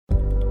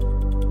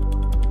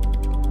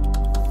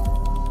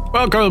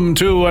Welcome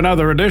to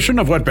another edition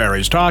of What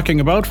Barry's Talking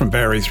About from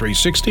Barry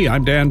 360.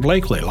 I'm Dan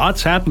Blakely.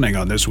 Lots happening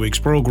on this week's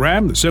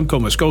program. The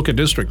Simcoe-Muskoka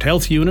District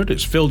Health Unit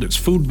has filled its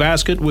food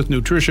basket with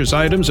nutritious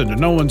items, and to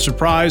no one's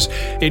surprise,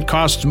 it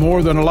costs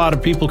more than a lot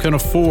of people can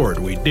afford.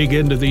 We dig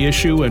into the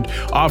issue and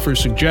offer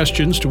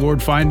suggestions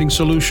toward finding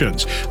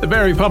solutions. The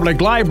Barry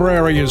Public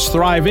Library is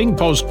thriving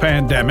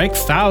post-pandemic.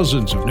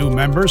 Thousands of new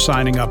members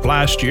signing up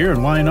last year,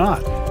 and why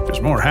not?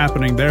 There's more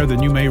happening there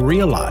than you may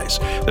realize.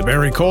 The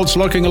Barry Colts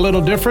looking a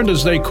little different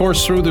as they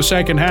course through the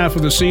second half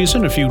of the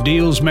season. A few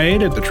deals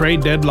made at the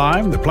trade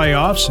deadline. The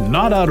playoffs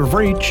not out of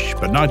reach,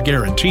 but not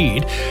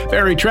guaranteed.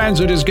 Barry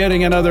Transit is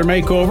getting another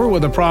makeover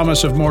with a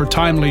promise of more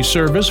timely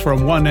service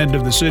from one end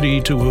of the city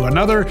to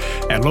another.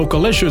 And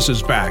Locallicious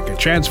is back, a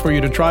chance for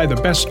you to try the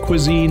best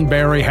cuisine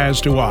Barry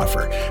has to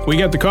offer. We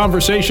get the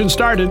conversation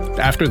started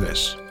after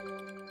this.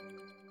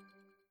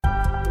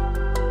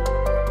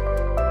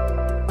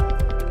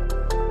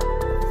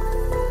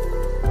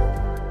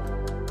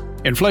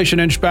 Inflation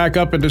inched back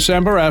up in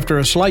December after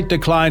a slight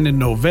decline in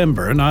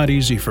November. Not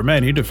easy for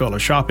many to fill a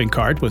shopping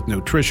cart with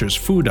nutritious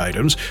food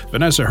items.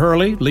 Vanessa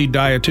Hurley, lead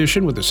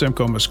dietitian with the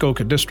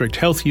Simcoe-Muskoka District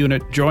Health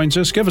Unit, joins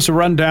us. Give us a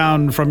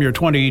rundown from your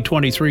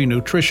 2023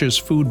 Nutritious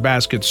Food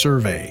Basket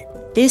Survey.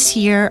 This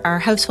year, our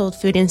household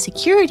food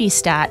insecurity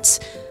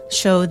stats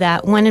show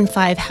that 1 in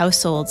 5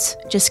 households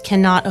just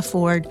cannot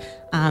afford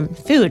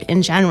food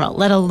in general,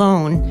 let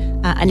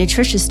alone a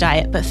nutritious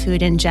diet, but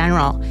food in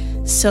general.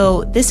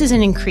 So this is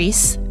an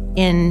increase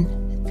in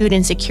food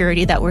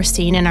insecurity that we're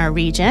seeing in our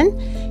region,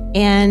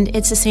 and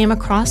it's the same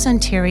across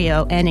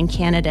Ontario and in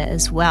Canada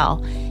as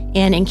well.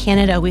 And in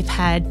Canada, we've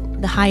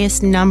had the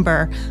highest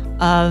number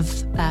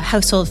of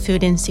household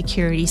food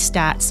insecurity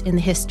stats in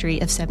the history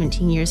of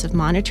 17 years of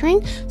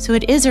monitoring. So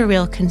it is a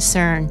real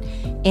concern.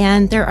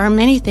 And there are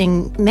many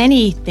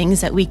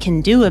things that we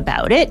can do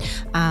about it.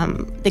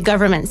 The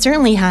government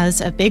certainly has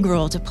a big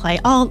role to play.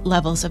 All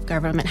levels of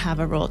government have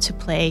a role to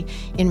play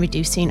in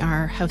reducing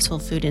our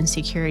household food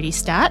insecurity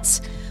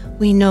stats.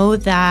 We know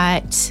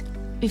that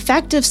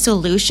effective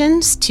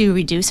solutions to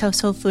reduce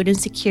household food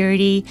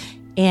insecurity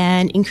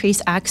and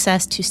increase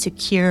access to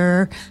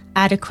secure,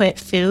 adequate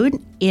food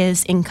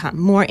is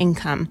more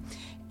income.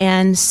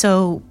 And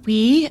so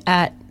we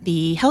at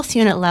the health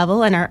unit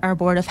level and our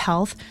Board of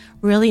Health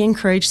really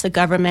encourage the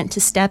government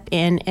to step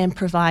in and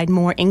provide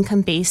more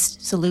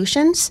income-based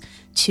solutions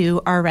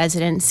to our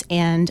residents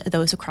and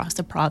those across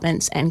the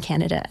province and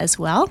Canada as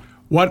well.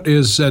 What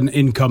is an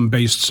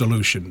income-based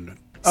solution?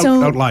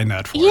 Outline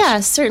that for us. Yeah,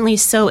 certainly.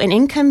 So an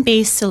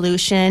income-based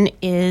solution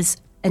is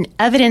an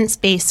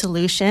evidence-based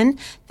solution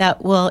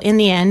that will, in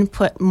the end,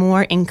 put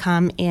more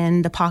income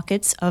in the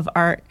pockets of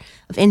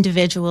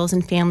individuals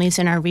and families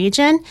in our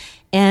region.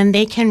 And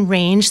they can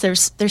range.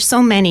 There's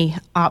so many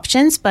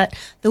options, but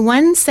the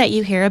ones that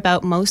you hear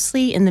about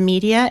mostly in the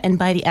media and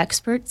by the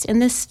experts in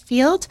this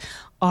field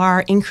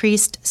are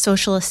increased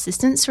social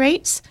assistance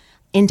rates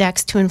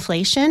indexed to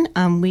inflation.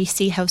 We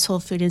see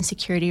household food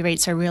insecurity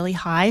rates are really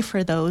high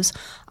for those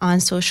on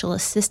social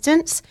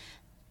assistance.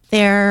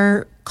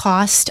 Their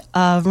cost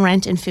of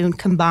rent and food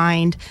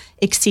combined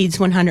exceeds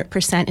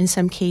 100% in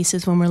some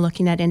cases when we're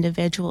looking at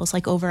individuals,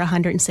 like over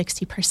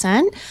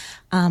 160%.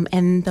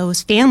 And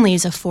those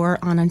families of 4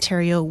 on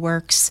Ontario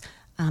Works,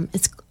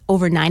 it's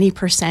over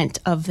 90%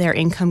 of their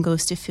income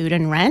goes to food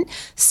and rent.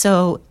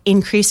 So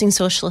increasing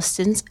social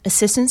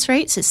assistance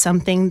rates is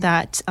something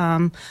that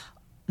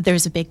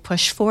there's a big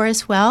push for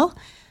as well.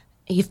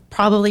 You've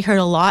probably heard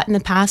a lot in the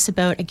past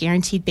about a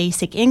guaranteed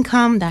basic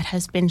income. That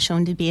has been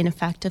shown to be an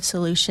effective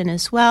solution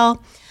as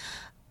well.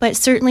 But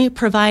certainly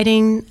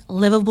providing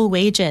livable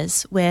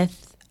wages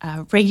with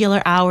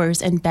regular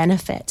hours and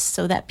benefits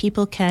so that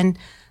people can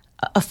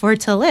afford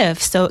to live.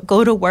 So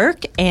go to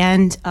work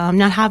and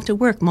not have to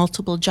work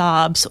multiple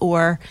jobs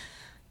or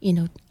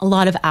a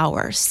lot of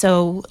hours.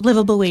 So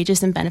livable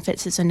wages and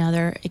benefits is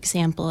another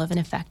example of an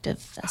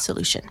effective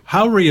solution.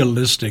 How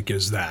realistic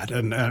is that?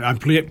 And I'm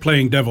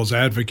playing devil's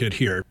advocate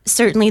here.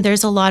 Certainly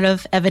there's a lot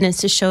of evidence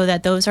to show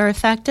that those are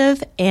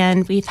effective,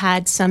 and we've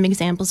had some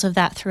examples of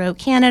that throughout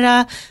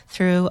Canada,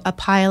 through a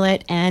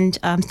pilot, and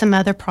some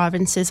other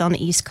provinces on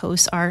the East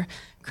Coast are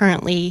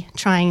currently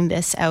trying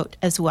this out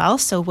as well.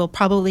 So we'll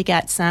probably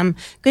get some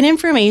good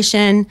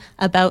information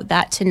about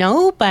that to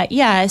know. But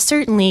yeah,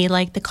 certainly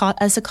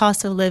as the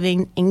cost of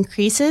living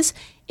increases,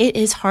 it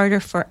is harder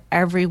for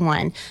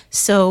everyone.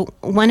 So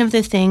one of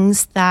the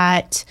things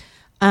that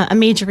a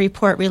major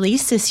report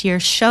released this year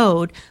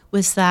showed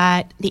was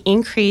that the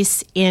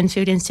increase in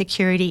food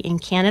insecurity in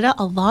Canada,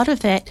 a lot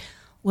of it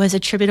was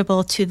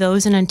attributable to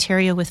those in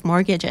Ontario with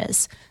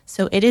mortgages.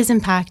 So it is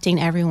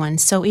impacting everyone.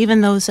 So even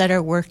those that are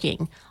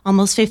working,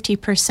 almost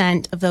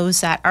 50% of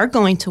those that are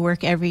going to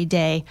work every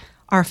day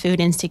are food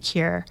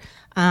insecure.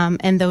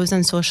 And those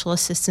on social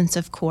assistance,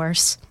 of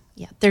course,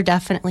 they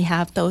definitely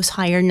have those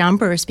higher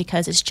numbers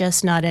because it's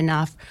just not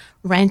enough.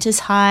 Rent is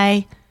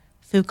high,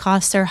 food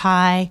costs are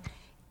high,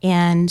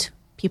 and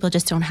people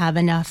just don't have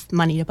enough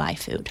money to buy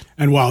food.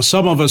 And while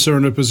some of us are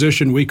in a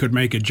position we could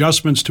make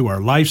adjustments to our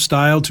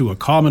lifestyle to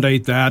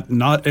accommodate that,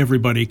 not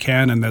everybody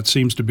can, and that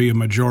seems to be a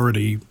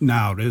majority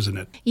now, isn't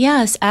it?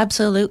 Yes,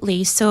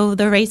 absolutely. So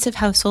the rates of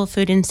household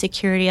food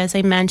insecurity, as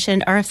I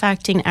mentioned, are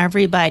affecting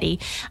everybody.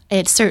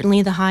 It's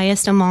certainly the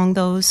highest among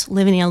those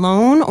living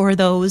alone or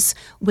those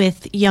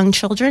with young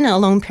children, a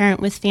lone parent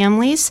with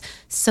families,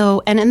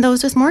 and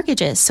those with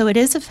mortgages. So it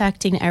is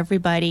affecting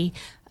everybody.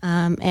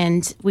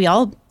 And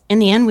in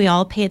the end, we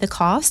all pay the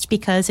cost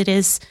because it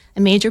is a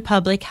major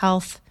public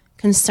health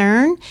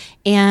concern.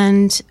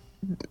 And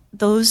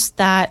those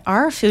that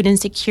are food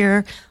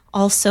insecure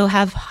also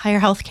have higher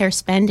healthcare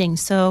spending.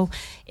 So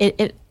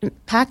it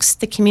impacts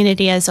the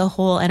community as a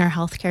whole and our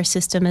healthcare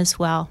system as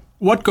well.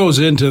 What goes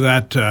into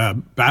that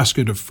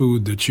basket of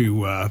food that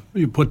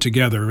you put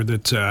together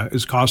that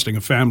is costing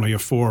a family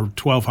of four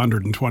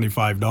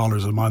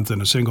 $1,225 a month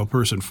and a single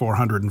person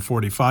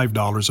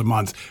 $445 a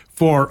month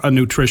for a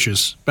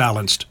nutritious,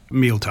 balanced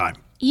mealtime?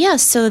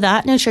 Yes, so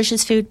that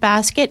nutritious food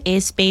basket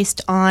is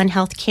based on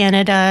Health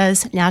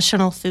Canada's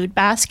National Food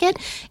Basket,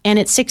 and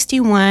it's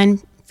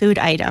 61 food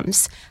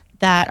items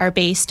that are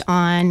based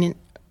on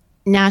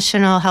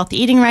National Healthy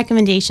Eating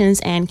Recommendations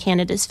and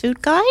Canada's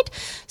Food Guide.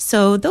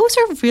 So those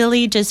are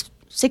really just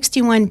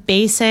 61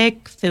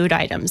 basic food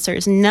items.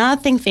 There's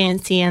nothing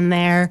fancy in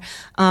there.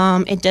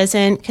 It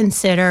doesn't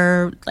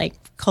consider like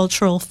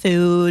cultural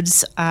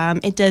foods.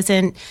 It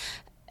doesn't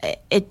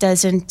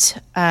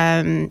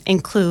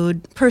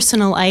include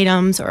personal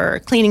items or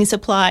cleaning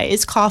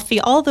supplies,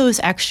 coffee, all those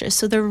extras.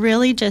 So they're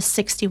really just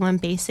 61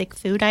 basic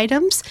food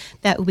items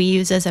that we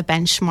use as a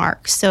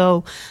benchmark.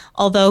 So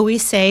although we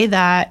say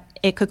that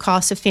it could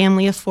cost a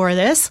family of four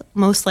this,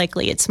 most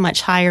likely it's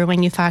much higher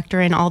when you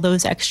factor in all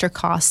those extra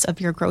costs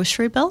of your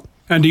grocery bill.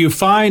 And do you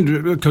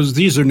find, because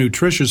these are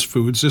nutritious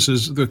foods, this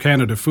is the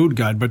Canada Food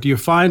Guide, but do you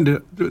find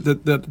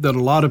that a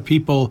lot of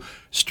people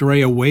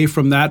stray away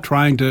from that,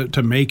 trying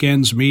to make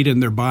ends meet,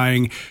 and they're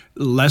buying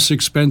less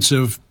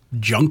expensive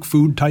junk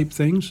food type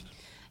things?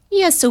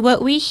 Yeah, so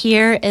what we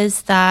hear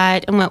is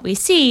that, and what we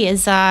see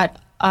is that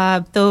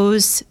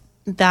those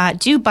that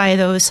do buy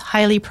those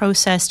highly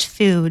processed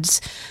foods,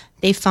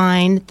 they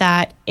find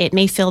that it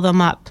may fill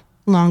them up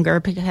longer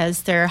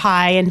because they're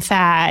high in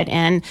fat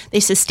and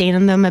they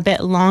sustain them a bit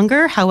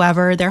longer.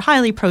 However, they're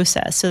highly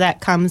processed, so that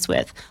comes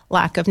with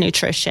lack of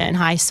nutrition,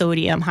 high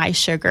sodium, high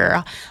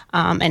sugar,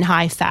 and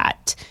high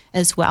fat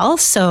as well.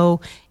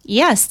 So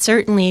yes,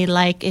 certainly,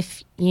 like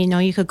if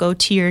you could go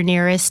to your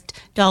nearest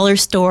dollar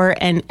store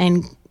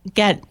and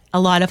get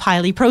a lot of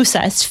highly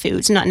processed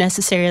foods, not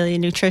necessarily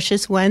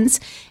nutritious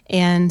ones,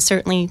 and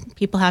certainly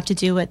people have to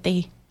do what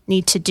they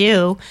need to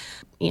do.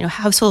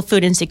 Household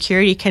food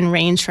insecurity can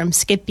range from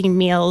skipping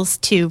meals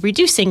to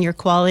reducing your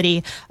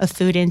quality of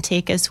food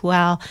intake as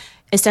well.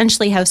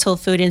 Essentially,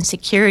 household food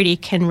insecurity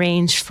can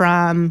range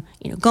from,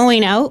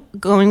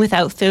 going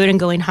without food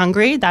and going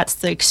hungry, that's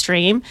the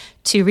extreme,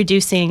 to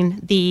reducing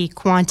the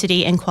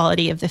quantity and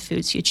quality of the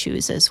foods you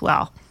choose as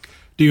well.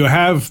 Do you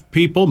have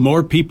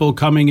more people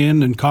coming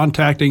in and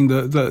contacting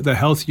the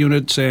health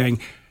unit saying,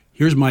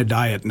 here's my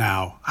diet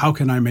now, how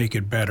can I make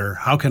it better?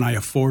 How can I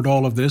afford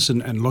all of this,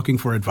 and looking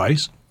for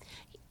advice?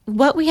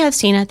 What we have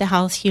seen at the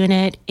health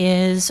unit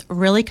is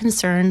really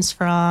concerns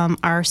from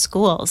our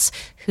schools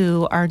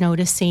who are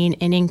noticing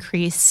an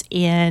increase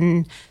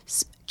in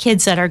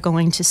kids that are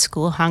going to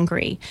school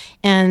hungry.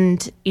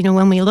 And,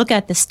 when we look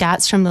at the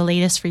stats from the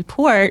latest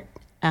report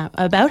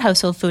about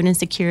household food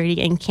insecurity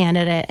in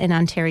Canada and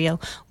Ontario,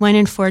 1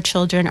 in 4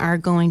 children are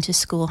going to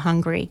school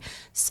hungry.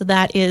 So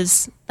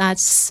that's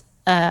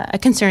a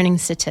concerning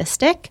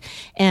statistic,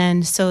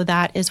 and so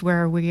that is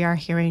where we are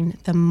hearing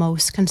the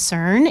most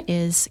concern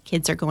is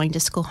kids are going to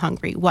school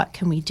hungry. What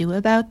can we do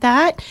about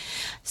that?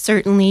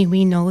 Certainly,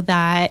 we know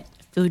that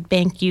food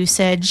bank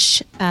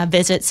usage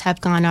visits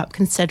have gone up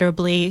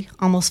considerably,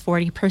 almost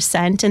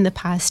 40% in the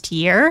past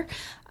year,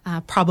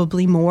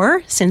 probably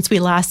more since we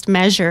last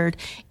measured,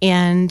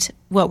 and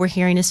what we're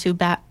hearing is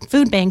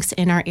food banks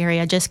in our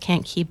area just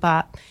can't keep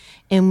up.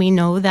 And we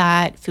know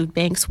that food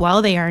banks,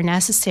 while they are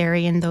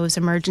necessary in those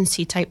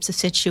emergency types of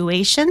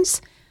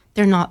situations,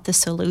 they're not the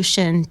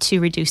solution to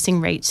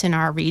reducing rates in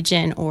our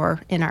region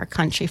or in our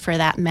country for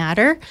that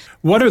matter.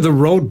 What are the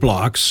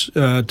roadblocks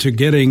to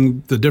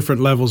getting the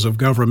different levels of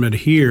government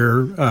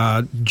here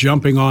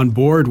jumping on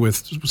board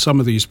with some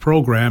of these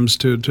programs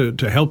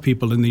to help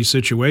people in these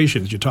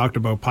situations? You talked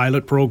about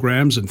pilot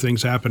programs and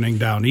things happening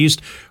down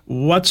east.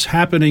 What's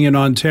happening in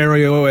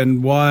Ontario,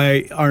 and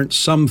why aren't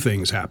some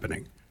things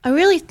happening? I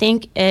really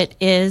think it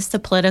is the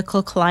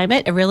political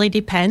climate. It really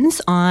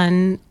depends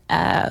on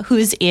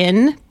who's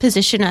in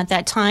position at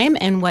that time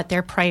and what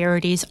their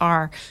priorities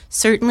are.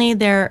 Certainly,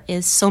 there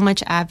is so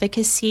much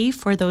advocacy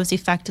for those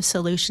effective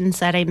solutions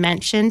that I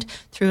mentioned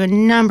through a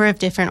number of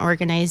different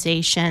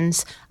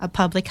organizations,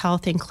 public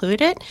health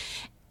included,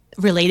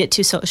 related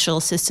to social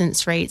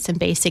assistance rates and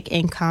basic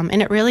income.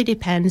 And it really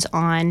depends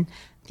on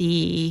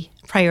the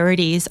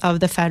priorities of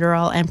the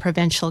federal and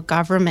provincial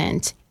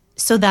government.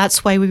 So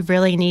that's why we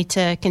really need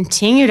to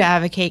continue to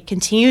advocate,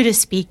 continue to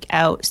speak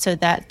out so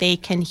that they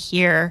can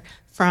hear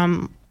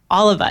from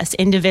all of us,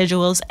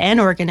 individuals and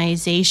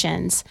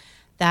organizations,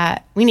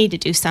 that we need to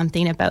do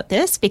something about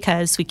this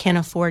because we can't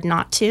afford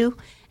not to.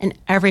 And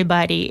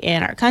everybody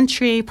in our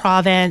country,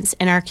 province,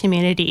 and our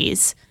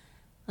communities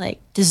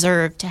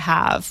deserve to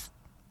have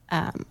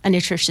a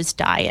nutritious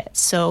diet.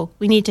 So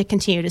we need to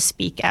continue to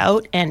speak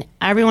out, and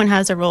everyone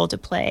has a role to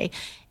play.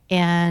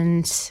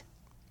 And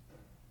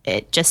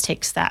it just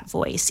takes that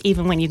voice,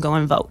 even when you go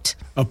and vote.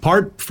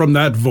 Apart from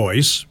that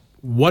voice,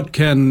 what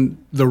can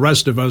the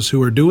rest of us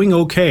who are doing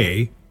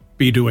okay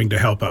be doing to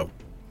help out?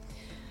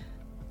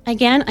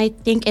 Again, I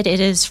think it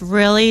is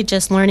really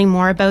just learning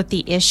more about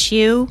the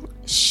issue,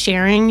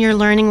 sharing your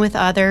learning with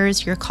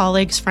others, your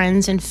colleagues,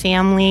 friends, and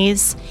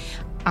families.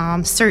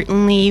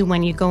 Certainly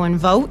when you go and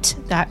vote,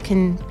 that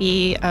can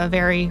be a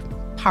very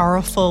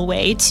powerful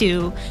way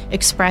to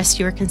express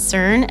your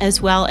concern,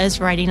 as well as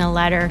writing a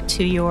letter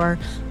to your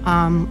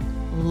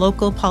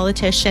local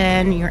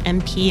politician, your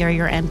MP or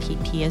your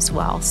MPP as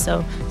well.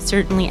 So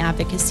certainly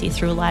advocacy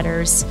through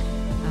letters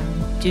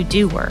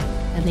do work,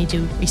 and they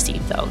do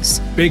receive those.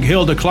 Big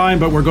hill to climb,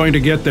 but we're going to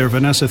get there.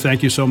 Vanessa,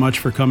 thank you so much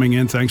for coming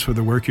in. Thanks for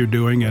the work you're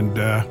doing,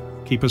 and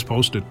keep us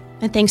posted.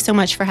 And thanks so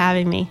much for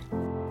having me.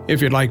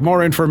 If you'd like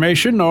more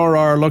information or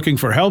are looking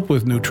for help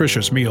with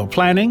nutritious meal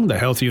planning, the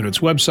Health Unit's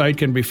website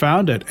can be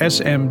found at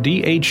smdhu.org.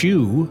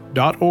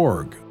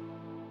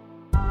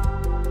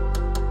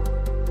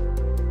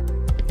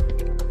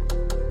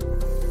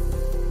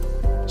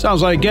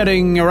 Sounds like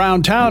getting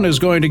around town is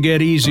going to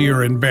get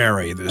easier in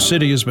Barrie. The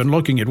city has been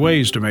looking at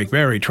ways to make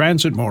Barrie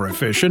Transit more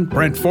efficient.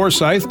 Brent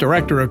Forsyth,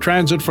 Director of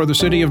Transit for the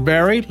City of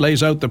Barrie,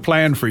 lays out the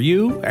plan for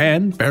you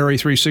and Barrie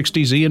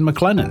 360's Ian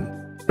McLennan.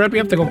 Brett, we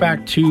have to go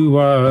back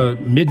to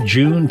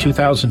mid-June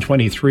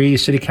 2023.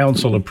 City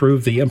Council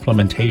approved the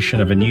implementation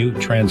of a new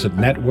transit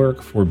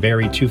network for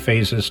Barrie, 2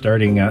 phases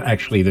starting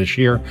actually this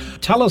year.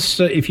 Tell us,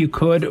 if you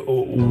could,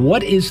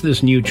 what is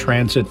this new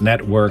transit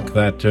network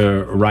that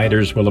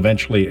riders will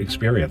eventually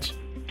experience?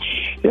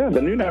 Yeah,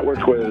 the new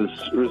network was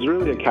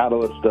really a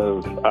catalyst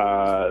of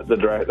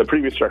the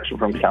previous direction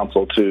from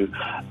council to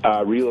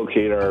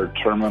relocate our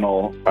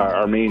terminal,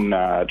 our main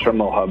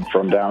terminal hub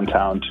from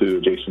downtown to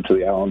adjacent to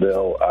the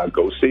Allendale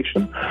GO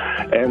station.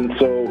 And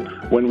so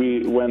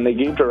when they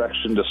gave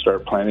direction to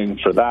start planning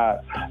for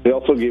that, they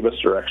also gave us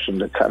direction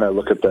to kind of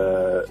look at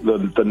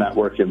the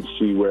network and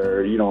see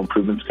where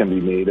improvements can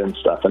be made and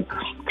stuff. And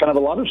kind of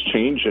a lot has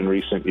changed in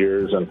recent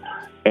years,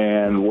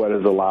 and what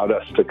has allowed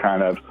us to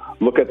kind of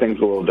look at things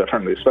a little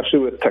differently, especially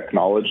with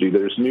technology.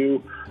 There's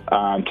new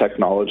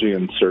technology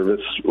and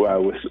service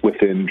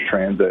within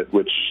transit,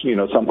 which,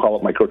 some call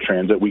it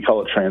microtransit. We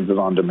call it transit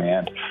on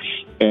demand.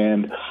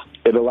 And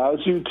it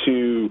allows you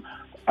to,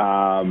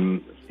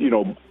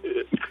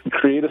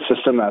 create a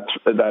system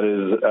that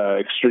is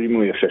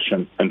extremely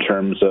efficient in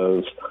terms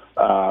of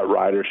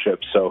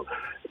ridership. So,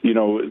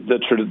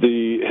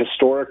 the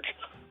historic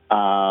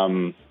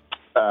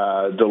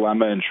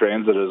dilemma in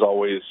transit is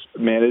always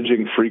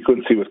managing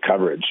frequency with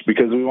coverage,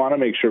 because we want to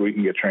make sure we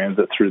can get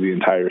transit through the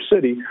entire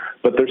city,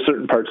 but there's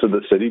certain parts of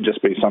the city,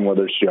 just based on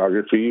whether it's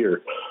geography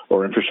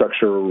or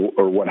infrastructure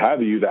or what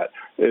have you, that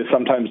is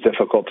sometimes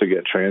difficult to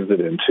get transit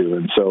into.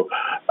 And so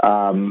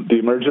the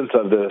emergence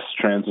of this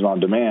transit on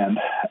demand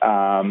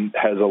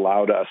has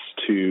allowed us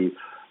to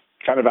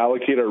kind of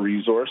allocate our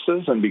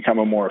resources and become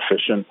a more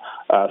efficient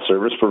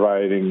service,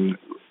 providing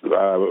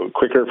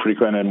quicker,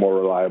 frequent, and more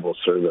reliable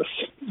service.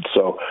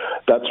 So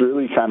that's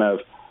really kind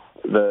of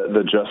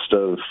the gist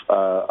of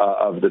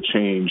the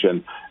change.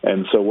 And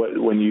so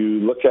when you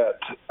look at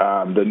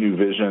the new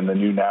vision, the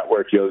new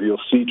network, you'll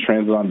see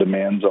transit on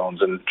demand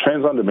zones. And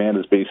transit on demand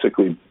is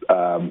basically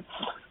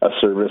a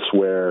service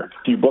where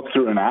you book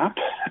through an app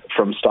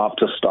from stop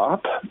to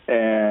stop,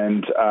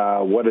 and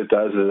what it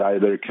does is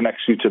either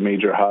connects you to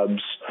major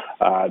hubs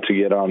to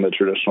get on the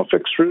traditional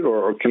fixed route,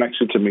 or connects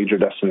you to major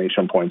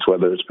destination points,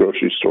 whether it's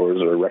grocery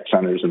stores or rec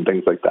centers and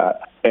things like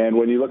that. And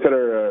when you look at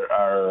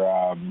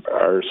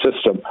our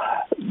system,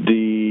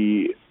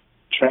 the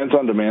transit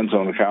on demand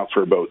zone account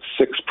for about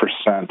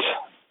 6%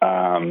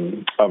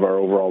 of our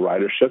overall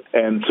ridership,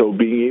 and so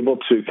being able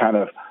to kind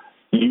of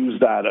use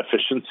that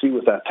efficiency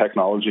with that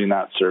technology and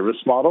that service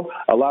model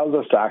allows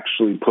us to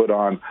actually put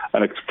on,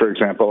 for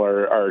example,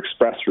 our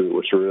express route,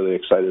 which we're really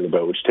excited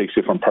about, which takes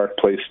you from Park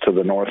Place to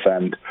the north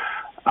end,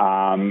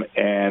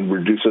 and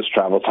reduces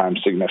travel time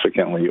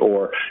significantly,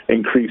 or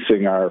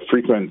increasing our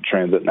frequent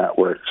transit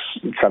networks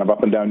kind of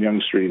up and down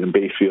Yonge Street and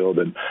Bayfield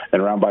and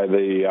around by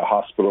the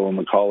hospital and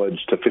the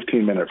college to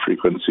 15-minute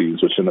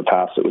frequencies, which in the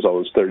past it was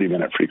always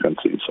 30-minute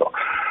frequencies. So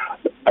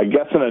I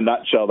guess in a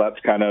nutshell, that's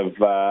kind of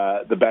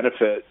the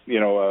benefit,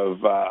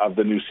 of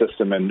the new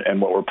system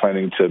and what we're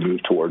planning to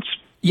move towards.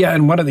 Yeah,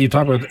 and you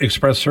talk about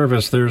express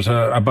service. There's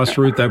a bus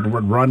route that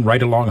would run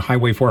right along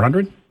Highway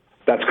 400?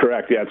 That's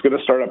correct. Yeah, it's going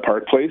to start at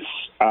Park Place,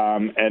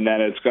 and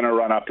then it's going to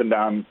run up and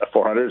down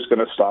 400. It's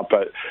going to stop,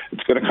 but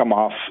it's going to come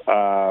off.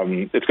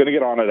 It's going to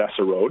get on at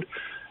Essa Road,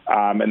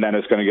 and then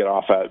it's going to get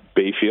off at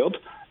Bayfield.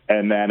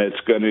 and then it's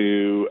going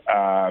to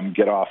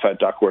get off at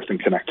Duckworth and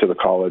connect to the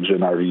college in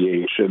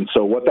RVH. And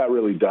so what that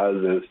really does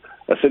is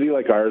a city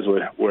like ours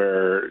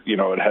where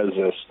it has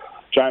this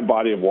giant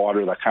body of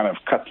water that kind of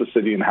cuts the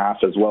city in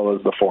half, as well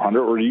as the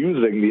 400. We're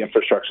using the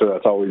infrastructure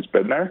that's always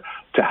been there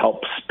to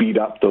help speed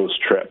up those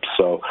trips.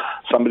 So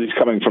somebody's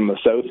coming from the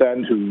south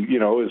end who,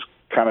 is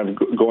kind of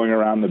going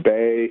around the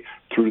bay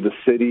through the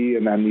city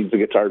and then needs to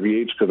get to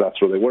RVH because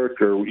that's where they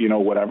work or,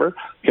 whatever,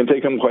 can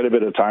take them quite a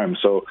bit of time.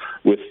 So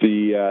with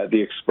the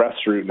express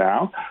route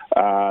now,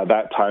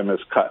 that time is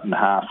cut in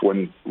half.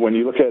 When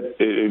you look at,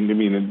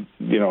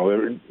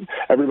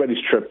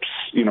 everybody's trips,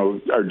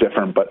 are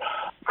different, but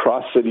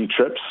cross-city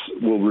trips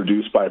will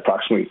reduce by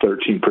approximately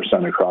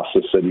 13% across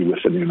the city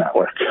with the new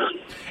network.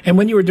 And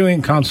when you were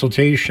doing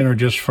consultation or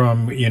just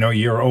from,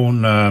 your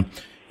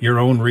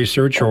own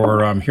research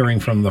or hearing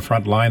from the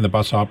front line, the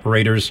bus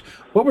operators,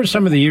 what were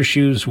some of the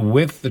issues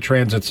with the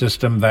transit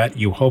system that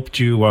you hope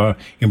to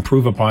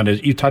improve upon?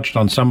 As you touched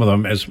on some of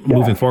them as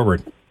moving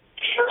forward.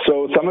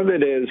 So some of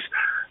it is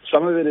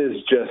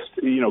just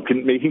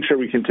making sure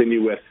we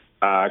continue with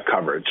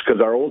coverage,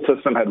 because our old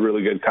system had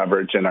really good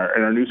coverage, and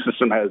our new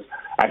system has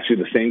actually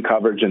the same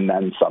coverage and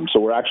then some. So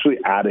we're actually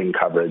adding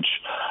coverage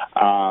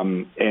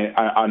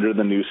under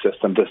the new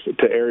system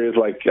to areas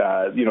like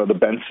the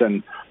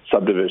Benson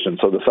subdivision,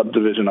 so the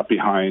subdivision up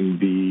behind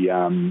the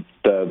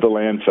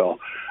landfill,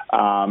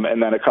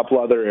 and then a couple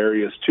other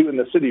areas too in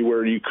the city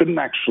where you couldn't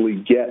actually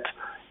get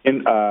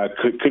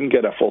couldn't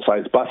get a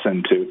full-size bus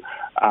into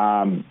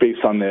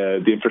based on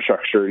the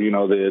infrastructure,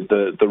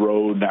 the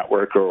road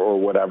network or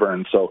whatever.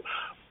 And so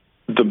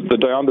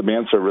the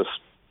on-demand service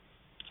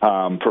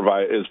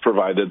is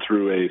provided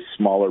through a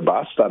smaller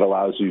bus that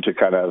allows you to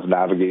kind of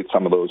navigate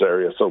some of those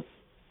areas. So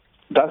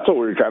that's what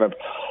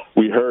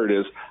we heard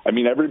is,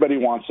 everybody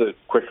wants it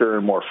quicker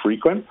and more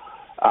frequent.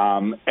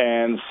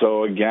 And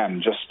so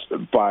again, just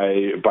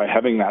by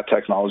having that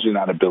technology and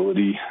that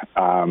ability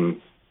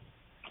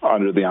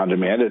under the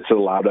on-demand, it's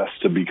allowed us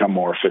to become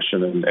more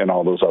efficient in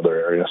all those other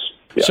areas.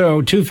 Yeah.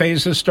 So 2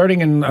 phases starting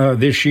in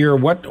this year.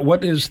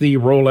 What is the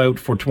rollout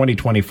for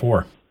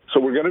 2024? So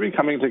we're going to be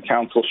coming to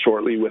council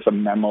shortly with a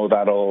memo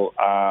that'll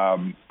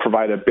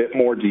provide a bit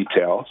more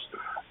details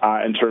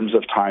in terms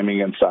of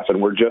timing and stuff,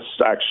 and we're just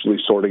actually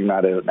sorting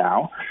that out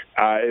now.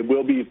 It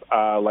will be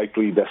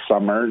likely this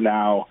summer.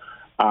 Now,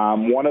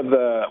 one of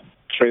the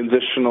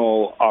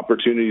transitional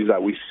opportunities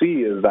that we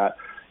see is that,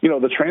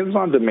 the transit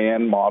on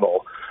demand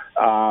model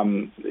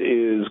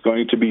is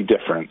going to be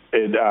different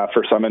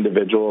for some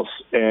individuals.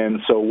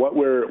 And so what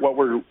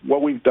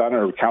we've done,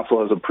 or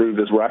council has approved,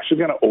 is we're actually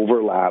going to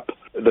overlap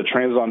the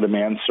transit on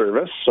demand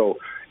service. So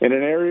in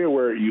an area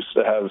where it used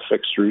to have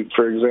fixed route,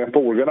 for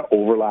example, we're going to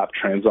overlap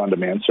transit on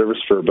demand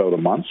service for about a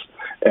month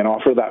and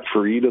offer that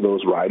free to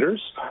those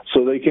riders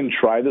so they can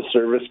try the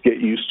service, get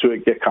used to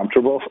it, get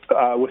comfortable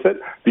with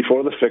it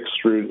before the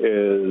fixed route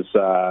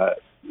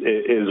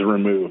is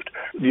removed.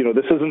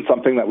 This isn't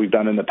something that we've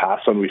done in the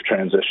past when we've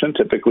transitioned.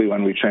 Typically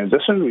when we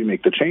transition, we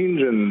make the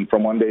change and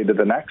from one day to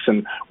the next,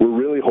 and we're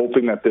really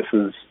hoping that this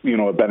is,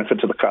 a benefit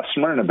to the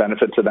customer and a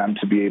benefit to them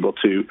to be able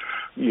to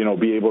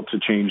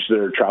change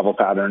their travel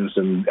patterns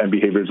and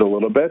behaviors a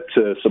little bit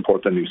to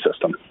support the new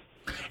system.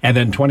 And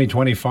then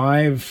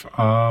 2025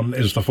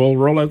 is the full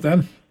rollout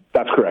then?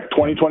 That's correct.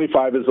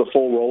 2025 is the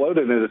full rollout,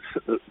 and it's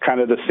kind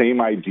of the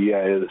same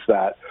idea, is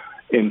that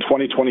in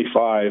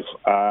 2025,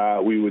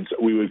 we would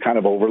kind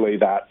of overlay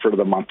that for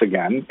the month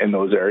again in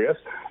those areas.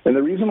 And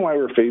the reason why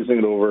we're phasing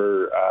it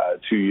over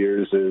 2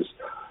 years is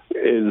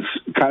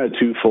kind of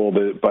twofold,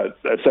 but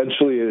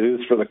essentially it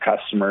is for the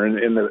customer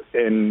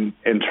in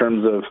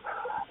terms of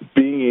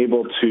being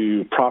able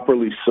to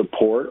properly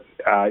support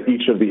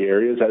each of the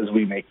areas as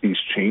we make these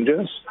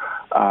changes,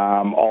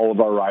 all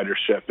of our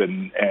ridership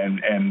and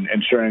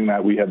ensuring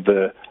that we have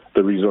the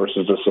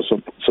resources to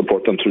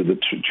support them through the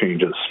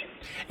changes.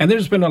 And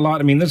there's been a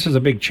lot. This is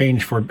a big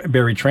change for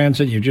Barrie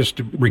Transit. You're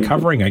just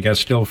recovering, I guess,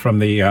 still from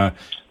the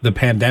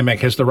pandemic.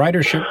 Has the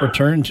ridership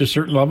returned to a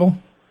certain level?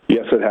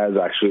 Yes, it has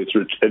actually.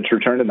 It's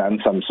returned and then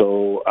some.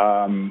 So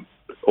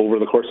over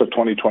the course of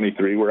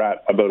 2023, we're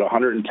at about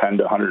 110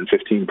 to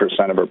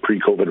 115% of our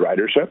pre-COVID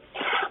ridership.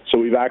 So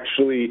we've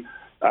actually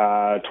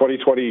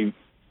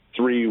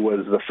 2023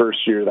 was the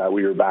first year that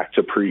we were back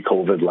to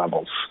pre-COVID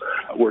levels.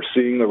 We're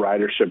seeing the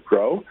ridership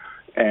grow.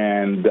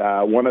 And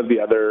one of the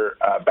other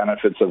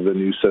benefits of the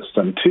new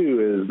system,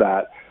 too, is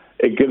that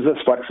it gives us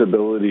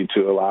flexibility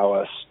to allow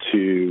us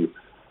to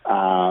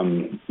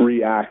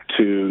react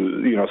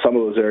to, some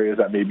of those areas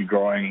that may be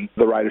growing,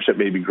 the ridership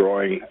may be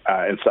growing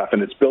and stuff.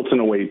 And it's built in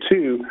a way,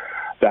 too,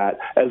 that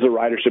as the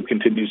ridership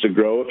continues to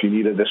grow, if you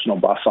need additional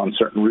bus on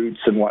certain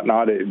routes and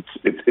whatnot,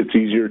 it's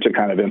easier to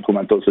kind of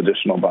implement those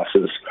additional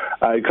buses.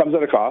 It comes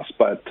at a cost,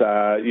 but,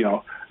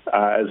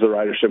 as the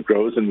ridership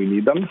grows and we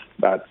need them,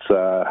 that's,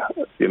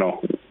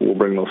 we'll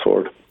bring those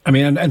forward. I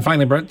mean, and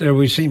finally, Brent,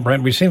 we've seen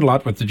a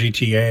lot with the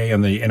GTA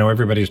and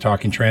everybody's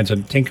talking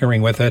transit,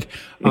 tinkering with it.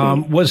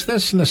 Was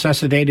this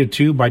necessitated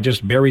too by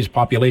just Barrie's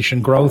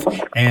population growth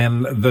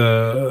and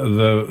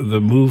the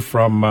move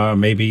from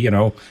maybe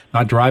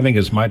not driving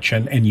as much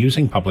and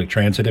using public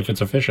transit if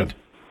it's efficient?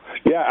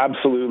 Yeah,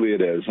 absolutely,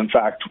 it is. In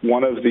fact,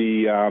 one of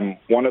the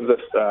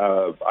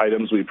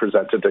items we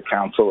presented to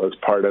council as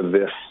part of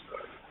this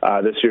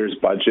year's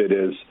budget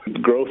is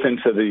growth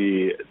into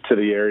the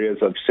areas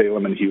of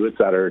Salem and Hewitt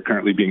that are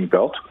currently being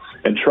built,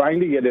 and trying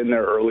to get in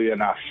there early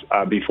enough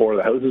before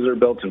the houses are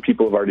built and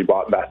people have already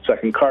bought that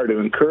second car to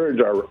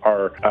encourage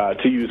our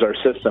to use our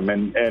system.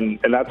 And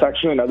that's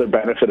actually another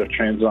benefit of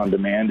transit on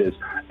demand is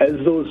as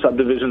those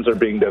subdivisions are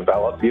being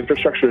developed, the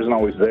infrastructure isn't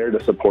always there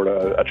to support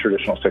a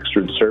traditional fixed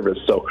route service.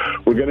 So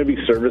we're going to be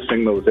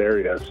servicing those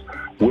areas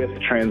with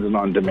transit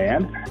on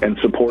demand and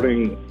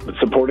supporting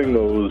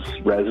those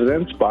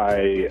residents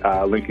by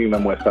linking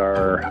them with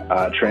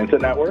our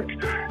transit network.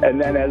 And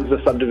then as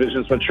the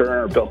subdivisions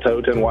mature and are built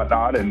out and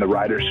whatnot, and the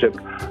ridership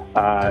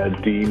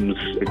deems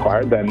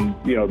required, then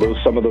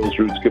some of those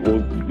routes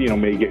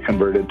may get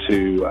converted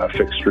to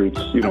fixed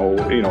routes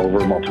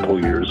over multiple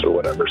years or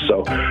whatever.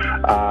 So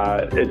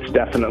it's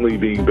definitely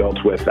being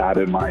built with that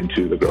in mind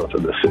too, the growth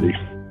of the city.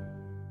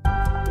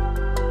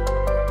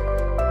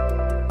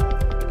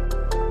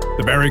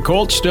 The Barrie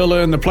Colts still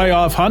in the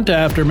playoff hunt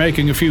after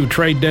making a few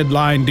trade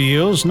deadline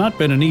deals. Not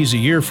been an easy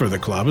year for the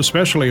club,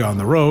 especially on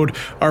the road.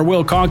 Our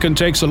Will Conkin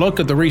takes a look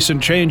at the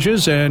recent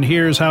changes, and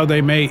here's how they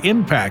may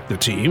impact the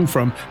team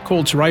from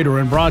Colts writer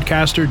and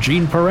broadcaster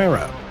Gene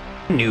Pereira.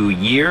 New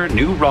year,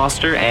 new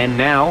roster, and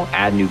now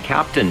add new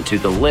captain to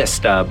the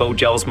list. Bo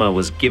Jelsma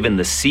was given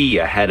the C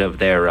ahead of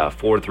their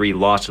 4-3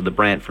 loss to the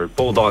Brantford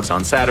Bulldogs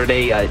on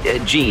Saturday.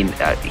 Gene,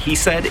 he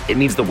said it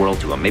means the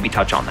world to him. Maybe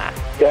touch on that.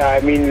 Yeah,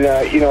 I mean,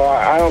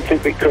 I don't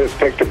think they could have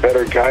picked a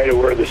better guy to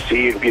wear the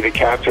C and be the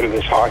captain of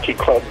this hockey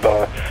club.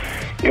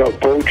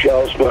 Bo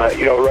Jelsma,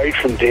 right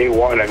from day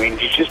one, I mean,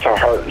 he's just a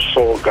heart and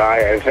soul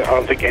guy. I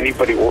don't think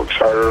anybody works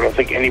harder. I don't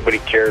think anybody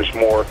cares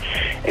more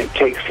and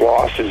takes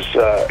losses,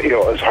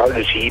 as hard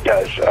as he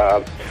does.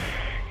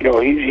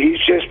 He's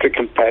just a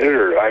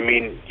competitor. I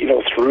mean,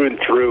 through and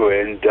through.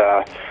 And,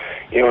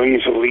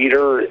 he's a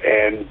leader,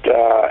 and,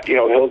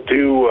 he'll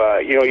do,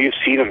 you've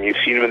seen him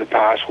in the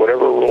past,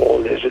 whatever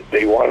role it is that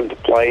they want him to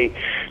play,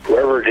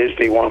 whoever it is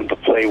they want him to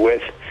play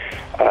with.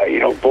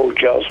 Bo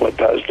Jelsma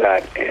does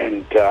that,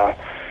 and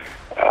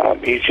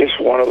he's just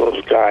one of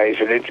those guys,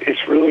 and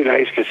it's really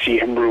nice to see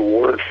him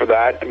rewarded for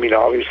that. I mean,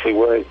 obviously,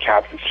 wearing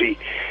captaincy,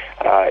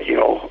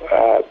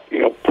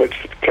 puts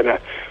kind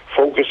of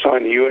focus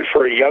on you, and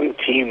for a young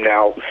team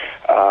now,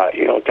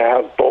 to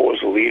have Bo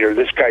as a leader,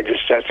 this guy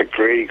just sets a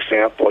great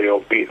example.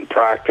 Be it in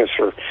practice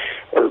or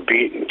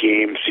be it in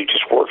games, he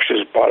just works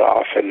his butt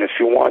off, and if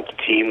you want the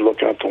team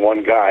looking up to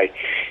one guy,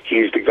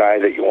 he's the guy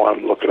that you want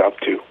them looking up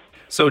to.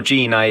 So,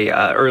 Gene,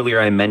 earlier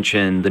I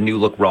mentioned the new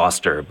look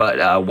roster,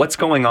 but what's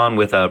going on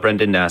with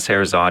Brendan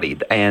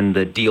Sarazotti and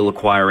the deal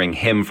acquiring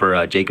him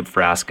for Jacob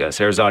Frasca?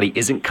 Sarazotti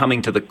isn't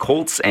coming to the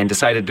Colts and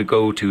decided to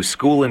go to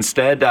school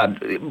instead.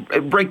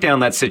 Break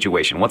down that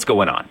situation. What's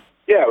going on?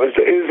 Yeah, it was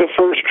the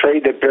first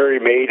trade that Barrie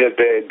made at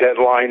the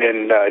deadline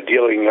in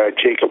dealing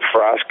Jacob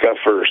Frasca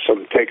for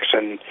some picks,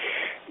 and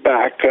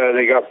back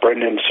they got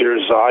Brendan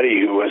Sarazotti,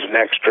 who was an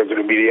extra,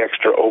 going to be the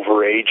extra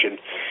overage, and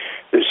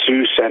the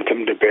Sioux sent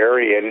him to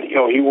Barrie, and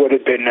he would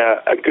have been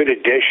a good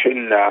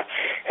addition, a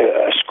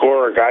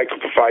scorer, a guy who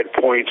could provide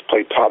points,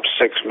 play top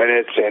 6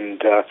 minutes,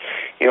 and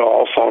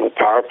also on the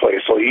power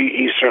play. So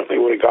he certainly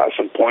would have got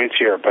some points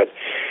here. But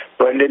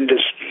Brendan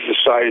just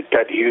decided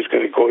that he was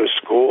going to go to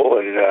school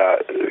and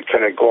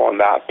kind of go on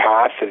that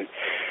path and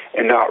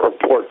not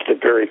report to the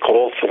Barrie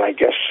Colts. And I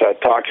guess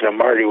talking to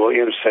Marty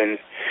Williamson,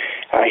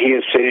 he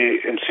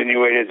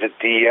insinuated that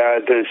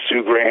the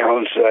Sioux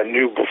Greyhounds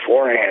knew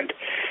beforehand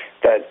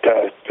that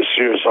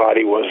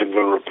Sarazotti wasn't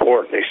going to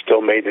report, and they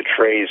still made the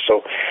trade.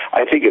 So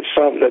I think it's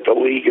something that the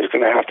league is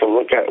going to have to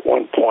look at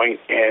one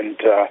point and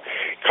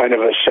kind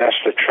of assess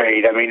the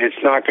trade. I mean, it's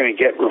not going to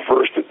get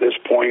reversed at this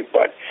point,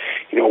 but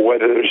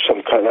whether there's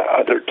some kind of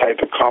other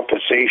type of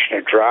compensation,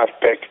 a draft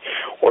pick,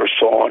 or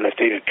so on, if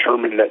they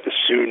determine that the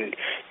Sioux,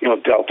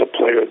 dealt a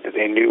player that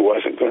they knew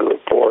wasn't going to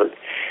report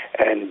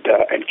and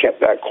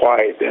kept that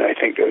quiet, then I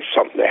think there's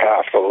something they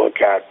have to look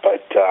at.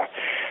 But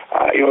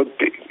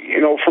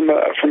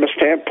from a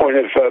standpoint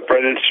of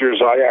Brendan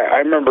Sarazotti, I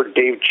remember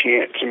Dave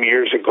Chant some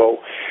years ago.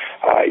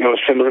 A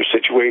similar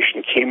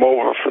situation, came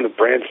over from the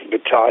Branson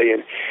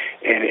Battalion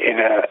in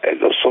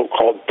the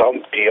so-called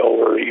dump deal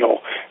where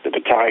the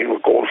battalion were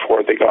going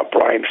for it. They got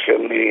Brian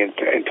Finley and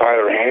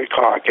Tyler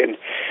Hancock, and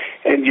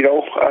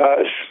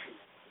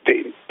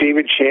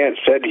David Chant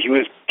said he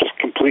was just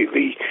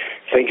completely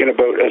thinking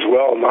about as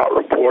well not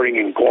reporting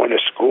and going to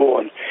school,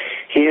 and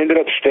he ended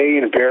up staying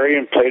in Barrie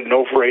and played an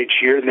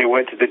over-age year, and they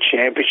went to the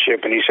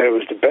championship, and he said it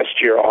was the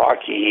best year of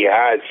hockey he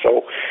had.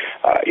 So,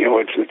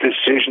 it's a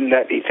decision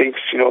that he thinks,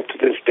 to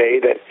this day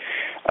that,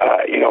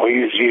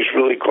 he's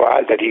really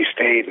glad that he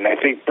stayed. And I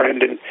think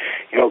Brendan,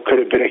 could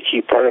have been a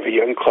key part of a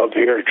young club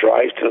here,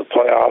 drive to the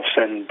playoffs.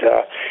 And,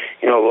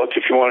 look,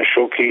 if you want to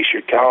showcase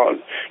your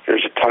talent,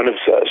 there's a ton of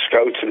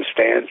scouts and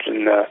stands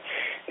in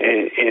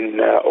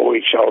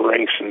OHL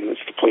rinks, and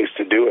it's the place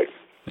to do it.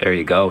 There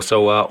you go.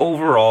 So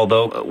overall,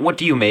 though, what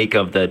do you make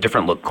of the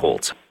different look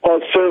Colts? Well,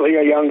 it's certainly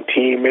a young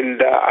team,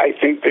 and I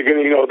think they're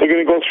going to go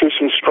through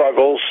some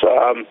struggles.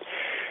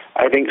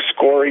 I think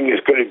scoring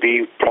is going to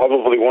be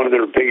probably one of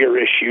their bigger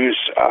issues.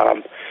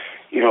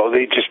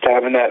 They just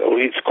having that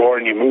elite score,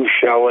 and you move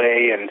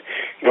Chalet, and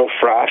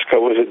Frasca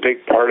was a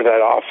big part of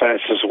that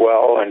offense as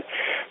well.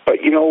 But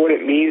what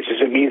it means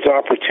is it means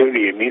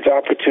opportunity. It means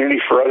opportunity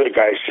for other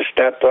guys to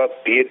step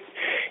up, be it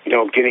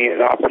getting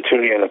an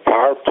opportunity on the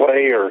power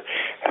play or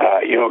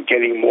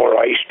getting more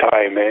ice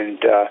time, and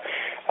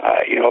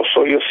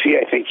so you'll see,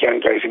 I think, young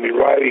guys. I mean,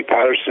 Riley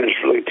Patterson has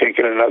really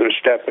taken another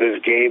step in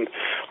his game.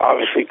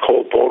 Obviously,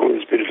 Cole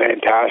Baldwin's been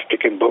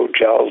fantastic, and Bo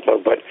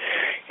Gelsma. But,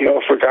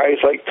 for guys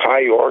like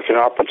Ty York, an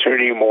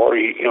opportunity more,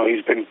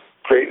 he's been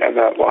great on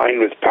that line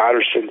with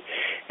Patterson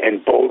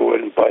and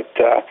Baldwin. But,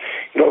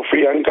 for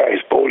young guys,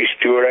 Bodie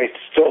Stewart, I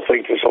still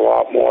think there's a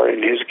lot more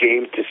in his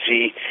game to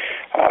see.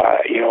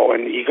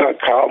 And you got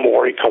Kyle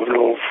Morey coming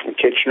over from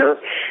Kitchener,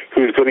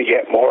 who's going to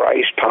get more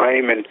ice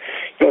time, and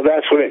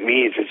that's what it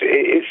means.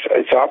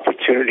 It's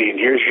opportunity, and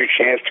here's your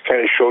chance to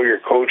kind of show your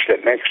coach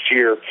that next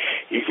year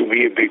you can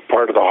be a big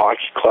part of the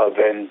hockey club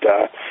and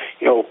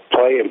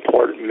play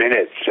important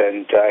minutes,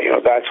 and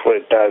that's what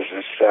it does.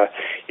 Is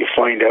you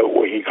find out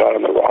what you got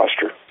on the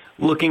roster.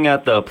 Looking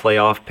at the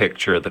playoff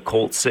picture, the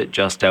Colts sit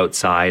just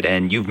outside,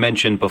 and you've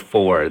mentioned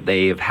before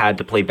they've had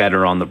to play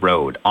better on the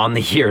road. On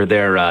the year,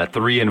 they're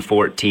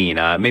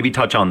 3-14. Maybe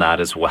touch on that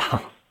as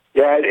well.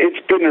 Yeah,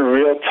 it's been a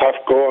real tough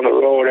go on the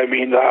road. I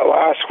mean,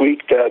 last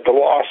week, the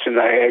loss in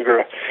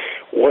Niagara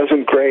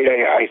wasn't great.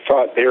 I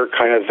thought they were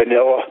kind of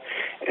vanilla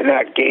in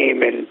that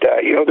game, and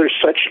there's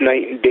such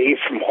night and day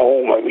from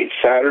home. I mean,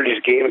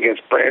 Saturday's game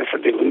against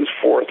Brantford, they lose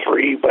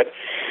 4-3, but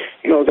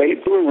they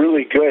were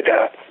really good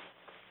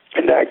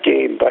in that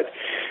game, but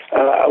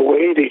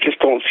away they just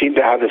don't seem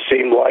to have the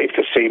same life,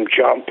 the same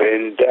jump,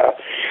 and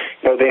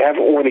they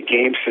haven't won a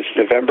game since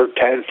November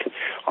 10th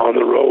on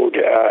the road,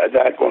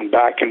 that one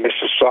back in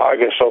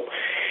Mississauga. So,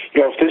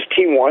 if this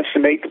team wants to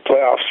make the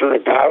playoffs, they're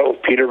in a battle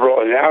with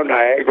Peterborough, and now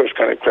Niagara's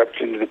kind of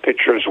crept into the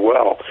picture as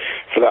well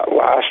for that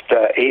last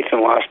eighth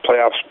and last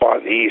playoff spot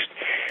in the East.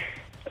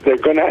 They're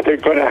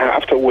gonna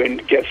have to win,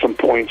 get some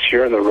points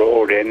here on the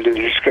road, and they're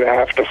just gonna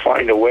have to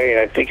find a way.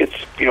 And I think it's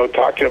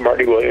talking to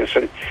Marty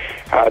Williamson,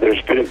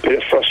 there's been a bit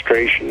of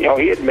frustration.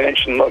 He had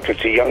mentioned, look,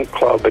 it's a young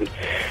club, and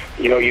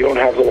you don't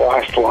have the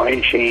last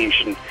line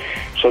change, and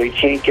so he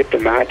can't get the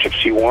matchups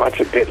he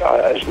wants a bit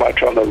as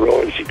much on the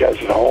road as he does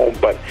at home.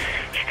 But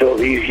still,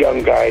 these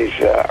young guys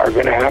are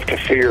going to have to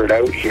figure it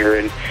out here,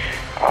 and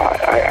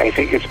I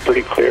think it's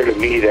pretty clear to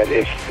me that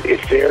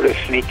if they're to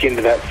sneak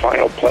into that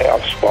final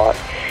playoff spot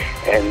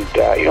and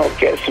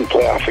get some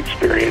playoff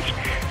experience,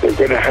 they're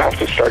going to have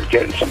to start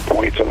getting some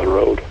points on the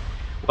road.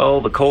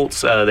 Well, the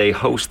Colts, they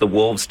host the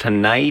Wolves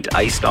tonight,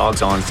 Ice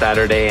Dogs on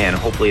Saturday, and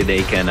hopefully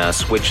they can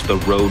switch the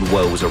road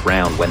woes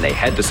around when they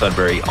head to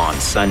Sudbury on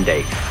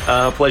Sunday.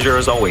 Pleasure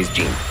as always,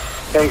 Gene.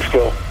 Thanks,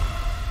 Phil.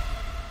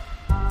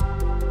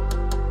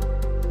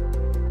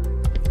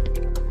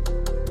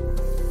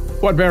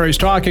 What Barrie's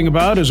Talking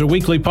About is a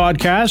weekly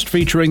podcast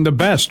featuring the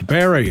best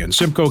Barrie and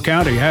Simcoe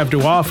County have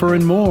to offer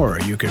and more.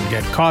 You can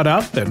get caught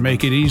up and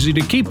make it easy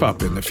to keep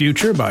up in the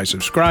future by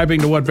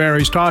subscribing to What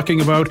Barrie's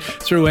Talking About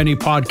through any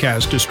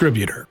podcast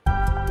distributor.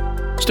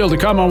 Still to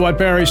come on What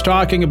Barrie's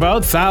Talking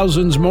About,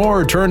 thousands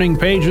more turning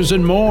pages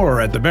and more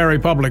at the Barrie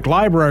Public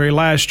Library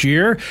last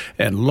year,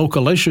 and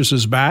Locallicious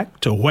is back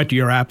to whet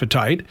your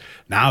appetite.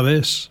 Now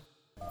this.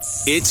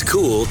 It's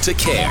cool to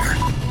care.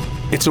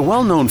 It's a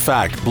well-known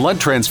fact blood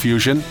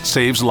transfusion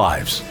saves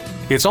lives.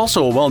 It's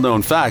also a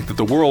well-known fact that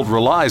the world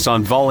relies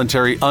on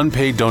voluntary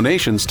unpaid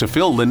donations to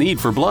fill the need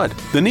for blood.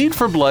 The need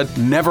for blood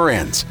never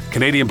ends.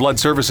 Canadian Blood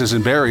Services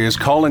in Barrie is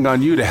calling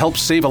on you to help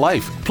save a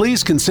life.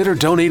 Please consider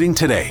donating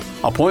today.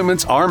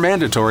 Appointments are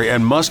mandatory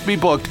and must be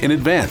booked in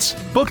advance.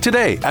 Book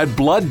today at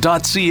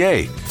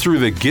blood.ca through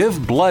the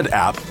Give Blood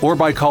app or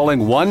by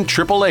calling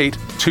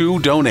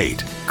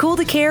 1-888-2-DONATE. Cool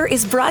to Care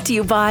is brought to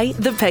you by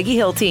the Peggy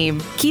Hill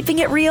team, keeping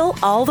it real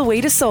all the way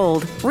to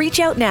sold. Reach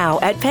out now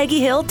at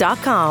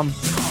peggyhill.com.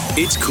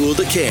 It's cool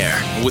to care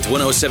with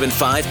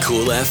 107.5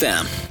 Cool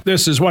FM.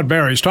 This is What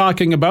Barrie's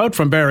Talking About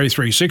from Barrie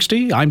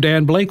 360. I'm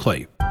Dan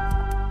Blakely.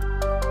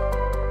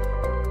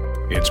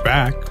 It's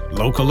back,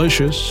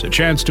 Locallicious, a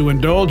chance to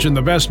indulge in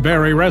the best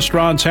Barrie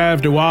restaurants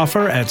have to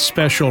offer at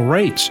special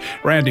rates.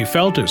 Randy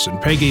Feltus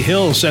and Peggy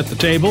Hill set the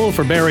table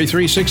for Barrie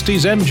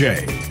 360's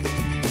MJ.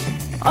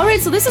 All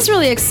right, so this is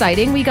really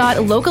exciting. We got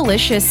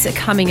Locallicious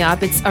coming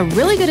up. It's a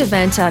really good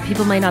event.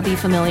 People might not be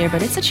familiar,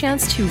 but it's a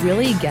chance to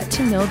really get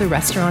to know the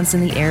restaurants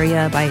in the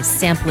area by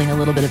sampling a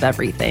little bit of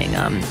everything.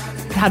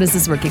 How does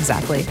this work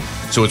exactly?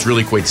 So it's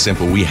really quite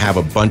simple. We have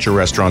a bunch of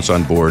restaurants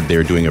on board.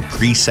 They're doing a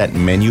preset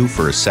menu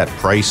for a set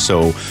price.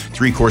 So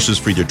 3 courses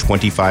for either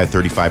 $25,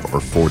 $35, or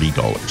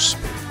 $40.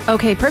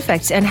 Okay,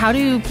 perfect. And how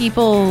do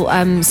people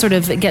sort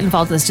of get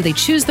involved in this? Do they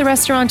choose the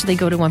restaurant? Do they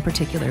go to one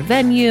particular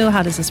venue?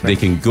 How does this work? They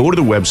can go to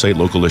the website,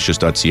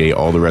 locallicious.ca.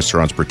 All the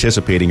restaurants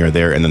participating are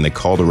there, and then they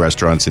call the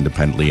restaurants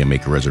independently and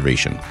make a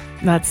reservation.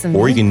 That's amazing.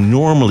 Or you can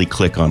normally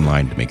click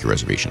online to make your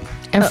reservation.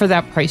 And for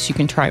that price, you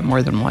can try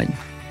more than one.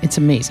 It's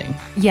amazing.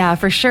 Yeah,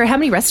 for sure. How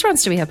many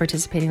restaurants do we have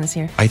participating this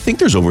year? I think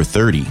there's over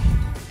 30.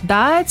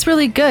 That's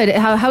really good.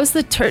 How's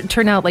the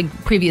turnout like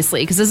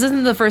previously? Because this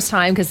isn't the first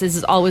time, because this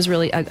is always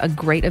really a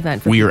great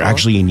event for We people. are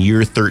actually in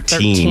year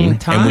 13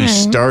 and we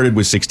started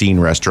with 16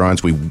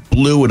 restaurants. We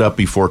blew it up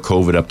before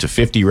COVID up to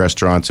 50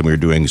 restaurants, and we were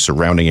doing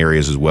surrounding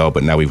areas as well,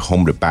 but now we've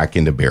homed it back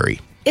into Barrie.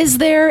 Is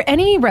there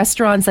any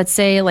restaurants that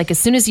say, like, as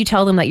soon as you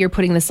tell them that you're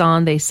putting this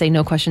on, they say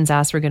no questions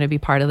asked, we're going to be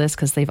part of this,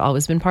 because they've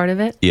always been part of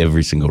it?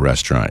 Every single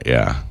restaurant,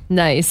 yeah.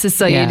 Nice.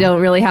 So you don't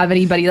really have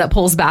anybody that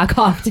pulls back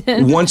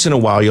often. Once in a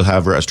while, you'll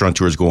have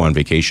restaurateurs go on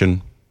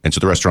vacation, and so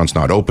the restaurant's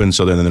not open,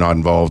 so then they're not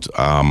involved.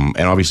 And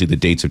obviously, the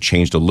dates have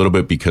changed a little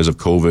bit because of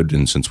COVID,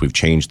 and since we've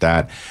changed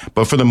that.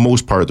 But for the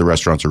most part, the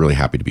restaurants are really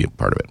happy to be a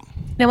part of it.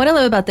 Now, what I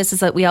love about this is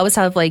that we always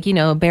have, like,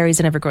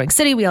 Barrie's an ever-growing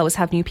city. We always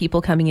have new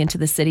people coming into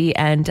the city,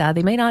 and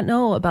they may not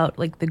know about,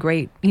 like, the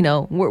great,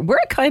 we're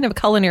a kind of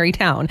culinary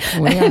town.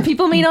 And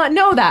people may not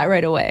know that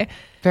right away.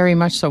 Very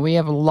much so. We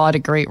have a lot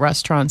of great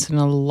restaurants and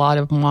a lot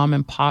of mom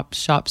and pop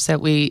shops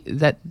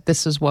that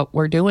this is what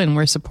we're doing.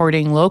 We're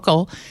supporting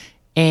local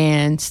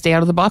and stay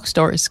out of the box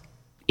stores.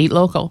 Eat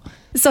local.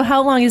 So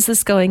how long is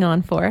this going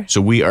on for?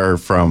 So we are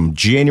from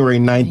January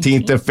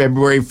 19th to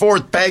February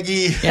 4th,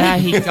 Peggy. Yeah,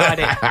 he got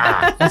it.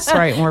 That's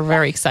right. And we're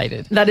very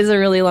excited. That is a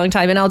really long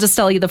time. And I'll just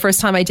tell you, the first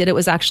time I did it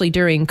was actually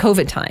during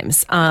COVID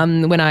times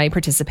when I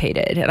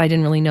participated. And I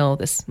didn't really know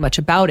this much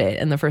about it.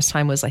 And the first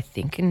time was, I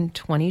think, in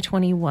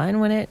 2021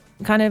 when it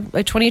kind of,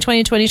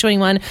 2020,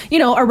 2021,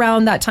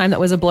 around that time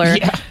that was a blur.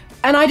 Yeah.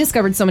 And I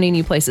discovered so many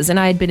new places, and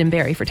I had been in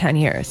Barrie for 10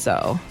 years,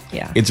 so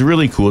yeah. It's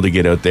really cool to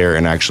get out there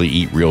and actually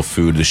eat real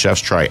food. The chefs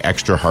try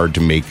extra hard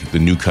to make the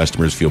new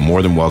customers feel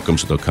more than welcome,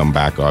 so they'll come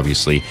back,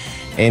 obviously.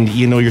 And,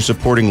 you're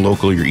supporting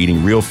local, you're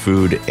eating real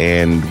food,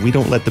 and we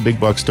don't let the big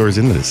box stores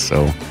into this,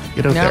 so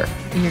get out there.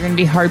 You're going to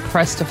be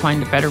hard-pressed to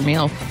find a better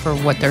meal for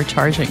what they're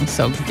charging,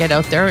 so get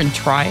out there and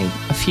try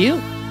a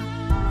few.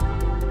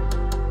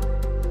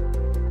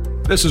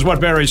 This is what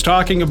Barrie's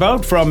talking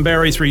about. From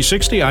Barrie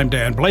 360, I'm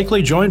Dan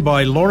Blakely, joined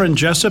by Lauren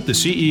Jessup, the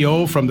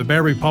CEO from the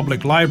Barrie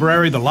Public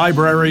Library. The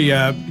library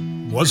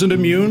wasn't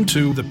immune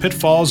to the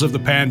pitfalls of the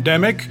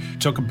pandemic,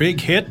 took a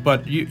big hit,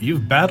 but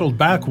you've battled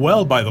back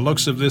well by the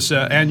looks of this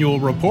annual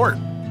report.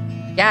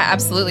 Yeah,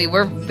 absolutely.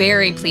 We're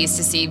very pleased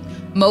to see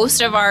most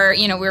of our,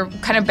 we're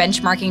kind of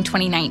benchmarking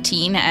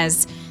 2019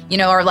 as,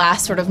 our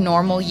last sort of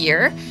normal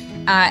year.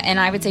 And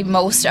I would say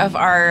most of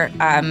our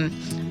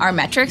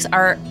metrics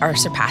are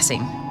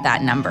surpassing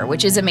that number,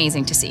 which is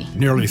amazing to see.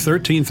 Nearly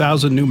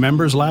 13,000 new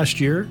members last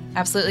year.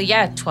 Absolutely,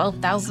 yeah.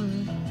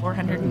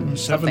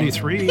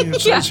 12,473 it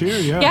says here,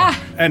 Yeah.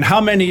 And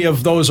how many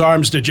of those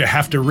arms did you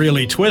have to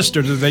really twist,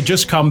 or did they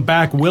just come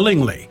back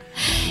willingly?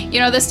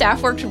 The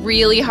staff worked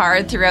really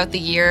hard throughout the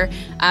year.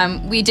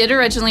 We did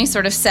originally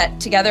sort of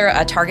set together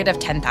a target of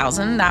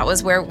 10,000. That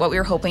was what we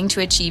were hoping to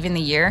achieve in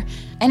the year.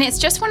 And it's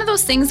just one of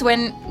those things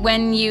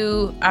when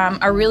you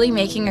are really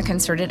making a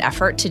concerted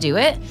effort to do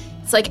it.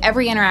 It's like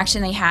every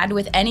interaction they had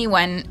with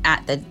anyone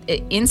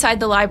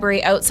inside the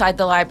library, outside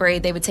the library,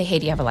 they would say, hey,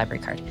 do you have a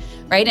library card?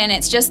 Right? And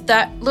it's just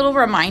that little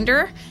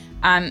reminder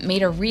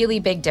made a really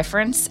big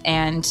difference.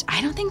 And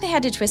I don't think they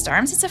had to twist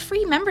arms. It's a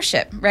free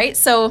membership, right?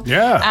 So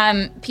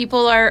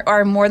people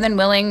are more than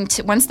willing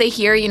to, once they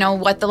hear,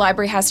 what the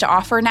library has to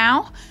offer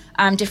now,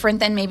 different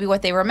than maybe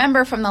what they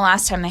remember from the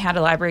last time they had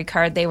a library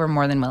card, they were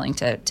more than willing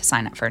to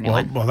sign up for a new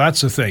one. Well,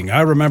 that's the thing.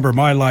 I remember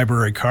my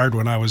library card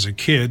when I was a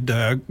kid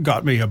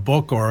got me a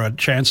book or a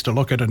chance to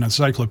look at an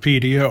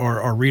encyclopedia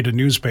or read a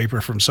newspaper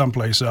from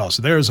someplace else.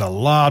 There's a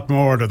lot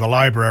more to the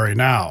library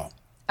now.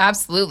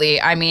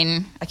 Absolutely. I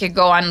mean, I could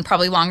go on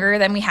probably longer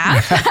than we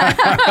have.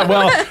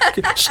 Well,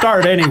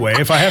 start anyway.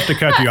 If I have to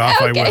cut you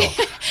off, okay.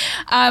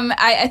 I will.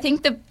 I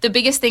think the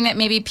biggest thing that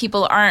maybe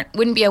people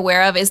wouldn't be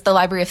aware of is the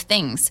Library of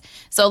Things.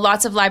 So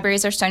lots of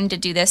libraries are starting to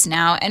do this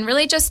now, and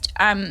really just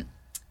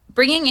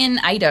bringing in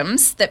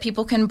items that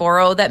people can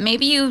borrow that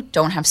maybe you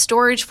don't have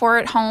storage for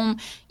at home,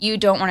 you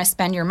don't want to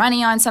spend your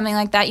money on something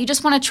like that, you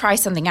just want to try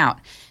something out.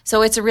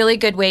 So it's a really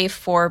good way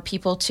for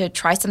people to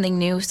try something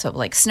new, so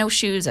like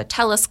snowshoes, a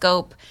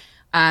telescope.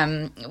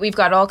 We've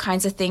got all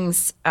kinds of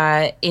things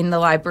in the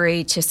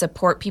library to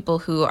support people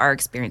who are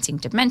experiencing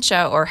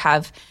dementia or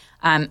have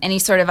any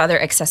sort of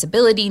other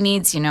accessibility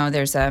needs.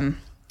 There's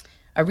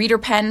a reader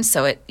pen,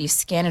 so you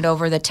scan it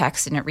over the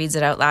text and it reads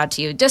it out loud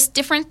to you. Just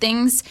different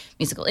things,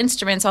 musical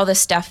instruments, all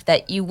this stuff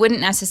that you wouldn't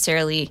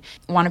necessarily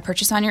want to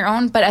purchase on your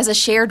own, but as a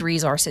shared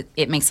resource,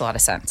 it makes a lot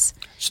of sense.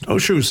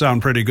 Snowshoes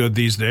sound pretty good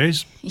these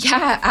days.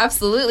 Yeah,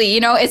 absolutely.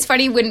 It's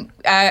funny when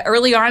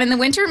early on in the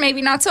winter,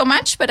 maybe not so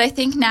much, but I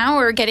think now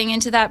we're getting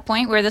into that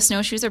point where the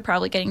snowshoes are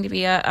probably getting to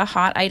be a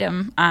hot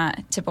item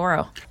to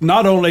borrow.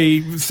 Not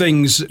only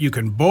things you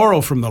can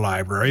borrow from the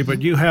library,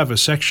 but you have a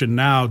section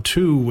now,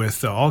 too,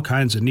 with all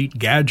kinds of neat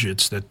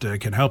gadgets that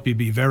can help you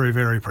be very,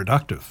 very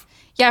productive.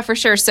 Yeah, for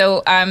sure.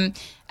 So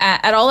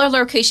at all our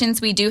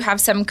locations, we do have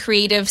some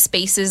creative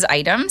spaces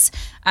items.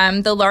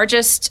 The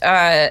largest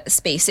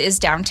space is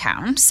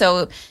downtown.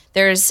 So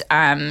there's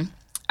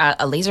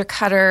a laser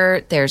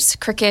cutter, there's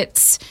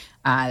Cricuts,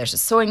 there's a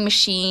sewing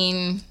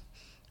machine.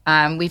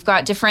 We've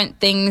got different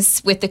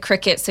things with the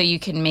Cricut, so you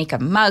can make a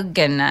mug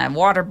and a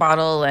water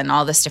bottle and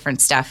all this different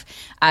stuff.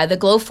 The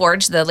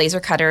Glowforge, the laser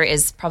cutter,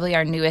 is probably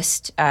our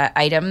newest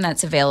item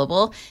that's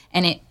available,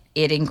 and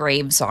it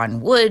engraves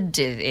on wood,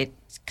 it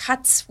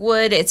cuts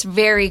wood. It's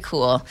very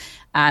cool.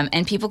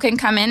 And people can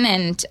come in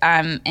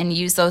and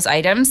use those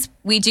items.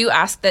 We do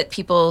ask that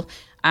people,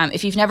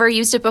 if you've never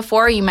used it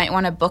before, you might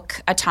want to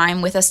book a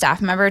time with a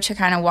staff member to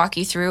kind of walk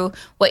you through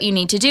what you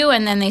need to do,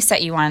 and then they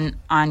set you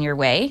on your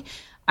way.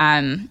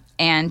 And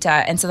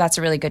so that's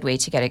a really good way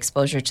to get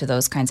exposure to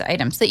those kinds of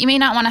items that you may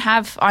not want to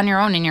have on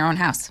your own in your own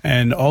house.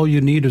 And all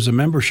you need is a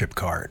membership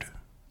card.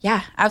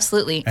 Yeah,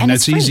 absolutely. And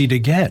it's easy to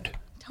get.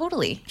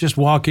 Totally. Just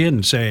walk in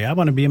and say, I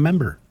want to be a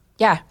member.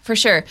 Yeah, for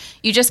sure.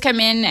 You just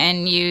come in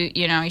and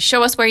you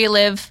show us where you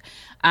live,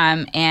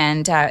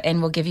 and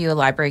we'll give you a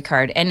library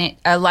card. And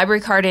a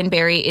library card in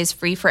Barrie is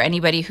free for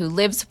anybody who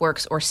lives,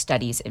 works, or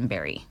studies in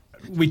Barrie.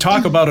 We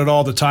talk about it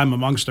all the time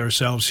amongst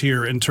ourselves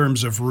here in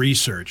terms of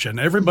research, and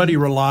everybody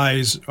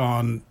relies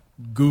on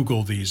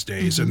Google these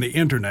days and the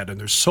internet, and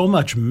there's so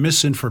much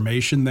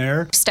misinformation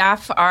there.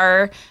 Staff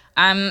are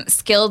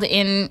skilled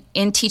in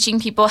teaching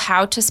people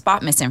how to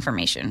spot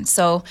misinformation.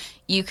 So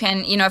you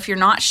can, if you're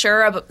not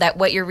sure that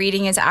what you're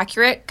reading is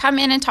accurate, come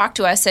in and talk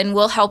to us, and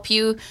we'll help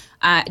you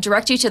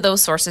direct you to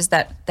those sources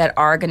that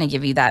are going to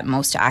give you that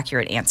most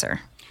accurate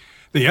answer.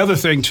 The other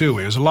thing, too,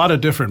 is a lot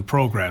of different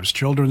programs,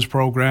 children's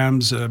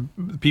programs.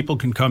 People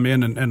can come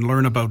in and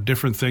learn about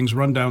different things.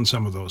 Run down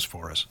some of those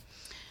for us.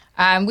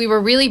 We were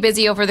really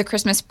busy over the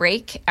Christmas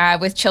break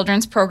with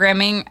children's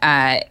programming.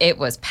 It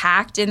was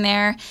packed in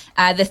there.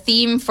 The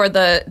theme for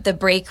the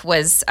break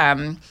was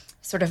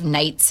sort of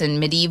knights and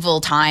medieval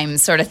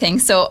times sort of thing.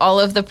 So all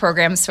of the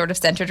programs sort of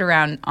centered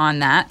around on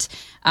that.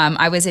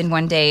 I was in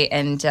one day,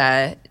 and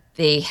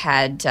they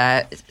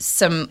had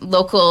some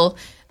local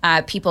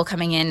people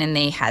coming in, and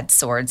they had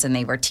swords, and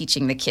they were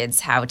teaching the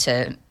kids how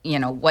to,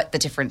 what the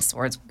different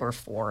swords were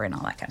for and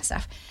all that kind of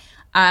stuff.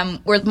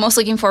 We're most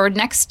looking forward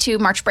next to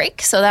March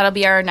break, so that'll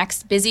be our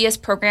next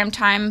busiest program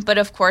time. But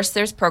of course,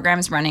 there's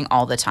programs running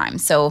all the time.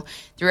 So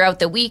throughout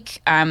the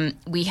week,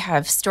 we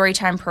have story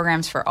time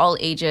programs for all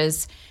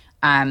ages,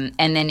 and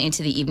then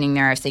into the evening,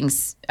 there are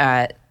things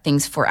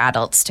for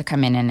adults to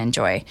come in and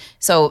enjoy.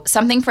 So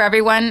something for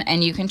everyone,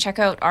 and you can check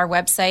out our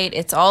website.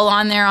 It's all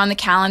on there on the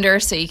calendar,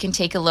 so you can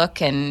take a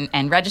look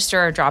and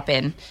register or drop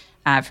in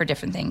for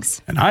different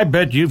things. And I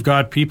bet you've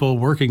got people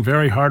working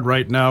very hard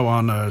right now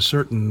on a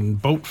certain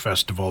boat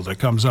festival that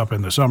comes up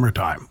in the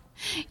summertime.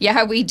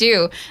 Yeah, we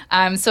do.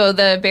 So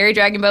the Barrie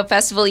Dragon Boat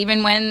Festival,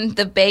 even when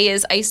the bay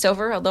is iced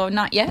over, although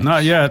not yet.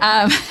 Not yet.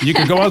 You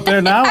can go out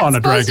there now on a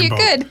dragon boat.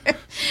 I suppose you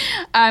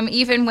could.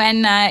 Even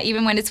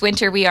when it's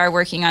winter, we are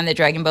working on the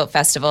Dragon Boat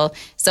Festival.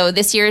 So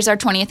this year is our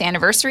 20th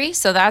anniversary,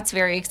 so that's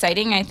very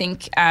exciting. I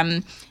think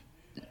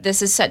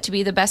this is set to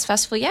be the best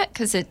festival yet,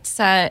 because it's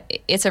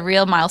a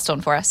real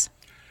milestone for us.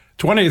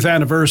 20th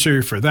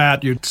anniversary for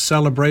that. You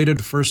celebrated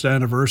the first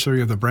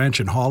anniversary of the Branch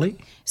and Holly?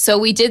 So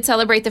we did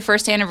celebrate the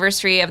first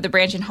anniversary of the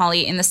Branch and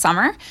Holly in the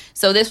summer.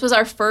 So this was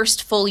our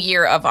first full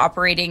year of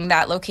operating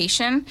that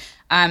location.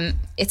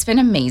 It's been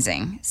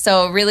amazing.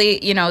 So really,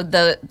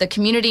 the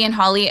community in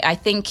Holly, I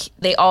think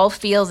they all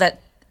feel that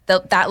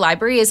that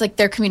library is like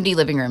their community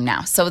living room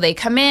now. So they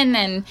come in,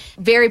 and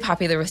very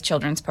popular with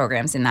children's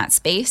programs in that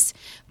space.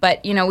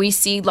 But, we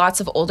see lots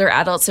of older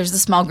adults. There's a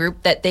small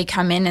group that they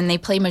come in and they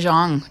play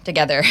mahjong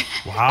together.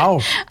 Wow.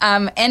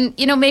 And,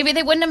 maybe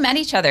they wouldn't have met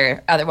each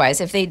other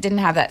otherwise if they didn't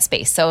have that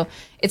space. So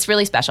it's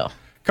really special.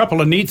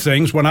 Couple of neat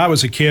things. When I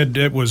was a kid,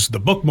 it was the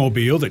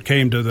bookmobile that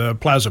came to the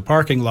plaza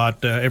parking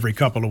lot every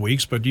couple of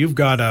weeks. But you've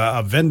got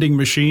a vending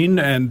machine,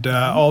 and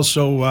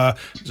also,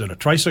 is it a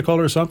tricycle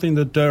or something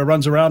that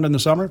runs around in the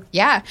summer?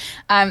 Yeah.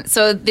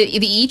 So the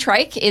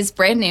e-trike is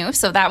brand new.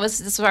 So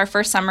this was our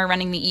first summer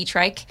running the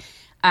e-trike.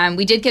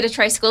 We did get a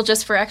tricycle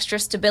just for extra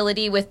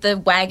stability with the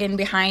wagon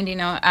behind,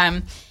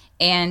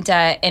 and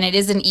it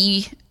is an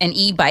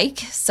e-bike,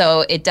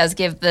 so it does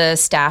give the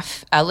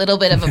staff a little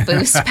bit of a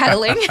boost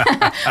pedaling.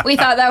 We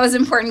thought that was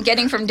important,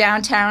 getting from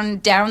downtown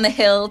down the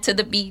hill to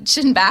the beach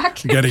and back.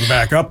 Getting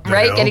back up the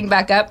right, hill. Getting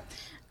back up.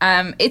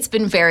 It's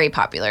been very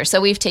popular. So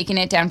we've taken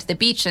it down to the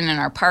beach and in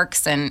our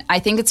parks. And I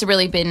think it's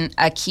really been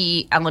a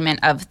key element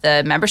of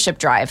the membership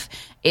drive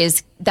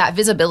is that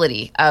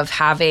visibility of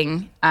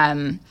having,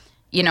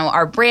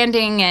 our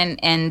branding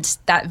and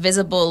that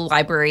visible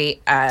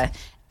library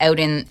out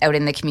in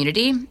the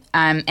community.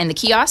 And the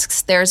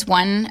kiosks, there's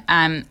one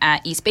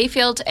at East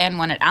Bayfield and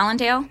one at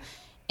Allendale.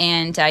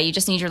 And you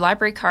just need your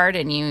library card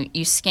and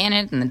you scan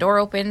it and the door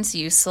opens.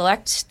 You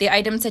select the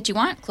items that you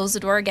want, close the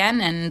door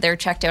again, and they're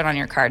checked out on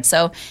your card.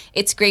 So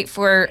it's great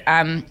for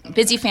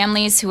busy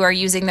families who are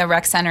using the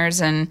rec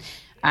centers and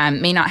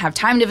may not have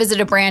time to visit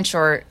a branch.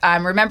 Or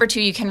remember,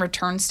 too, you can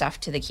return stuff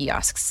to the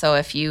kiosks. So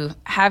if you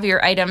have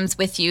your items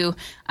with you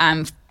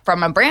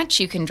from a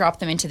branch, you can drop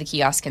them into the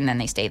kiosk and then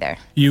they stay there.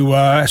 You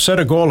set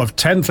a goal of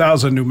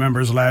 10,000 new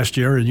members last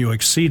year and you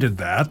exceeded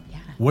that. Yeah.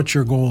 What's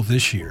your goal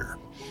this year?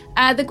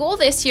 The goal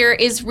this year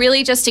is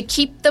really just to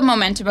keep the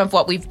momentum of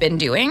what we've been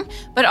doing,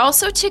 but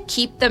also to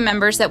keep the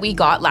members that we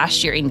got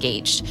last year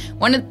engaged.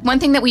 One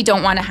thing that we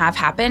don't want to have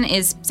happen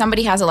is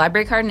somebody has a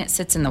library card and it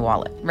sits in the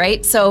wallet,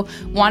 right? So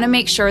want to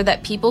make sure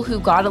that people who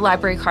got a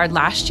library card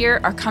last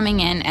year are coming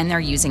in and they're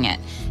using it.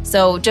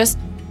 So just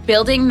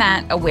building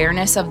that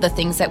awareness of the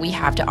things that we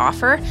have to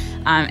offer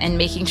and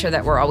making sure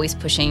that we're always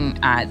pushing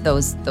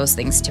those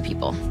things to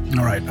people.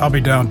 All right. I'll be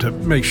down to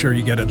make sure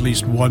you get at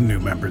least one new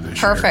member this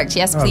year. Perfect.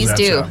 Yes, please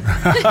do.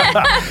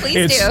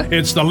 Please do.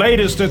 It's the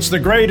latest, it's the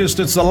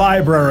greatest, it's the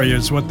library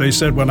is what they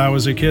said when I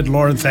was a kid.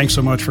 Lauren, thanks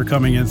so much for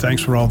coming in.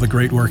 Thanks for all the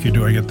great work you're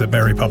doing at the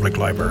Barrie Public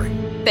Library.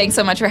 Thanks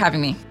so much for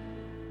having me.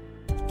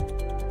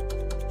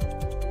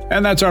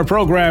 And that's our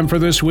program for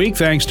this week.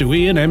 Thanks to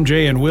Ian,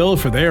 MJ, and Will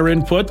for their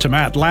input, to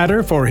Matt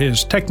Ladder for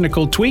his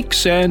technical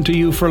tweaks, and to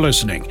you for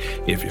listening.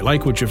 If you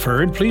like what you've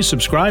heard, please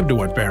subscribe to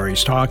What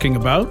Barrie's Talking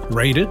About,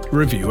 rate it,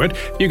 review it.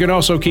 You can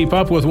also keep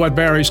up with What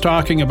Barrie's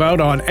Talking About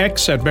on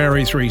X at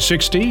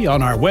Barrie360,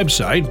 on our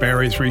website,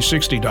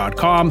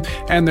 Barrie360.com,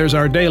 and there's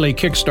our daily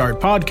Kickstart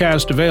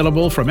podcast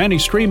available from any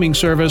streaming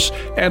service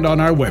and on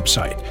our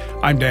website.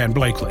 I'm Dan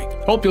Blakely.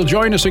 Hope you'll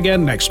join us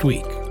again next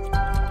week.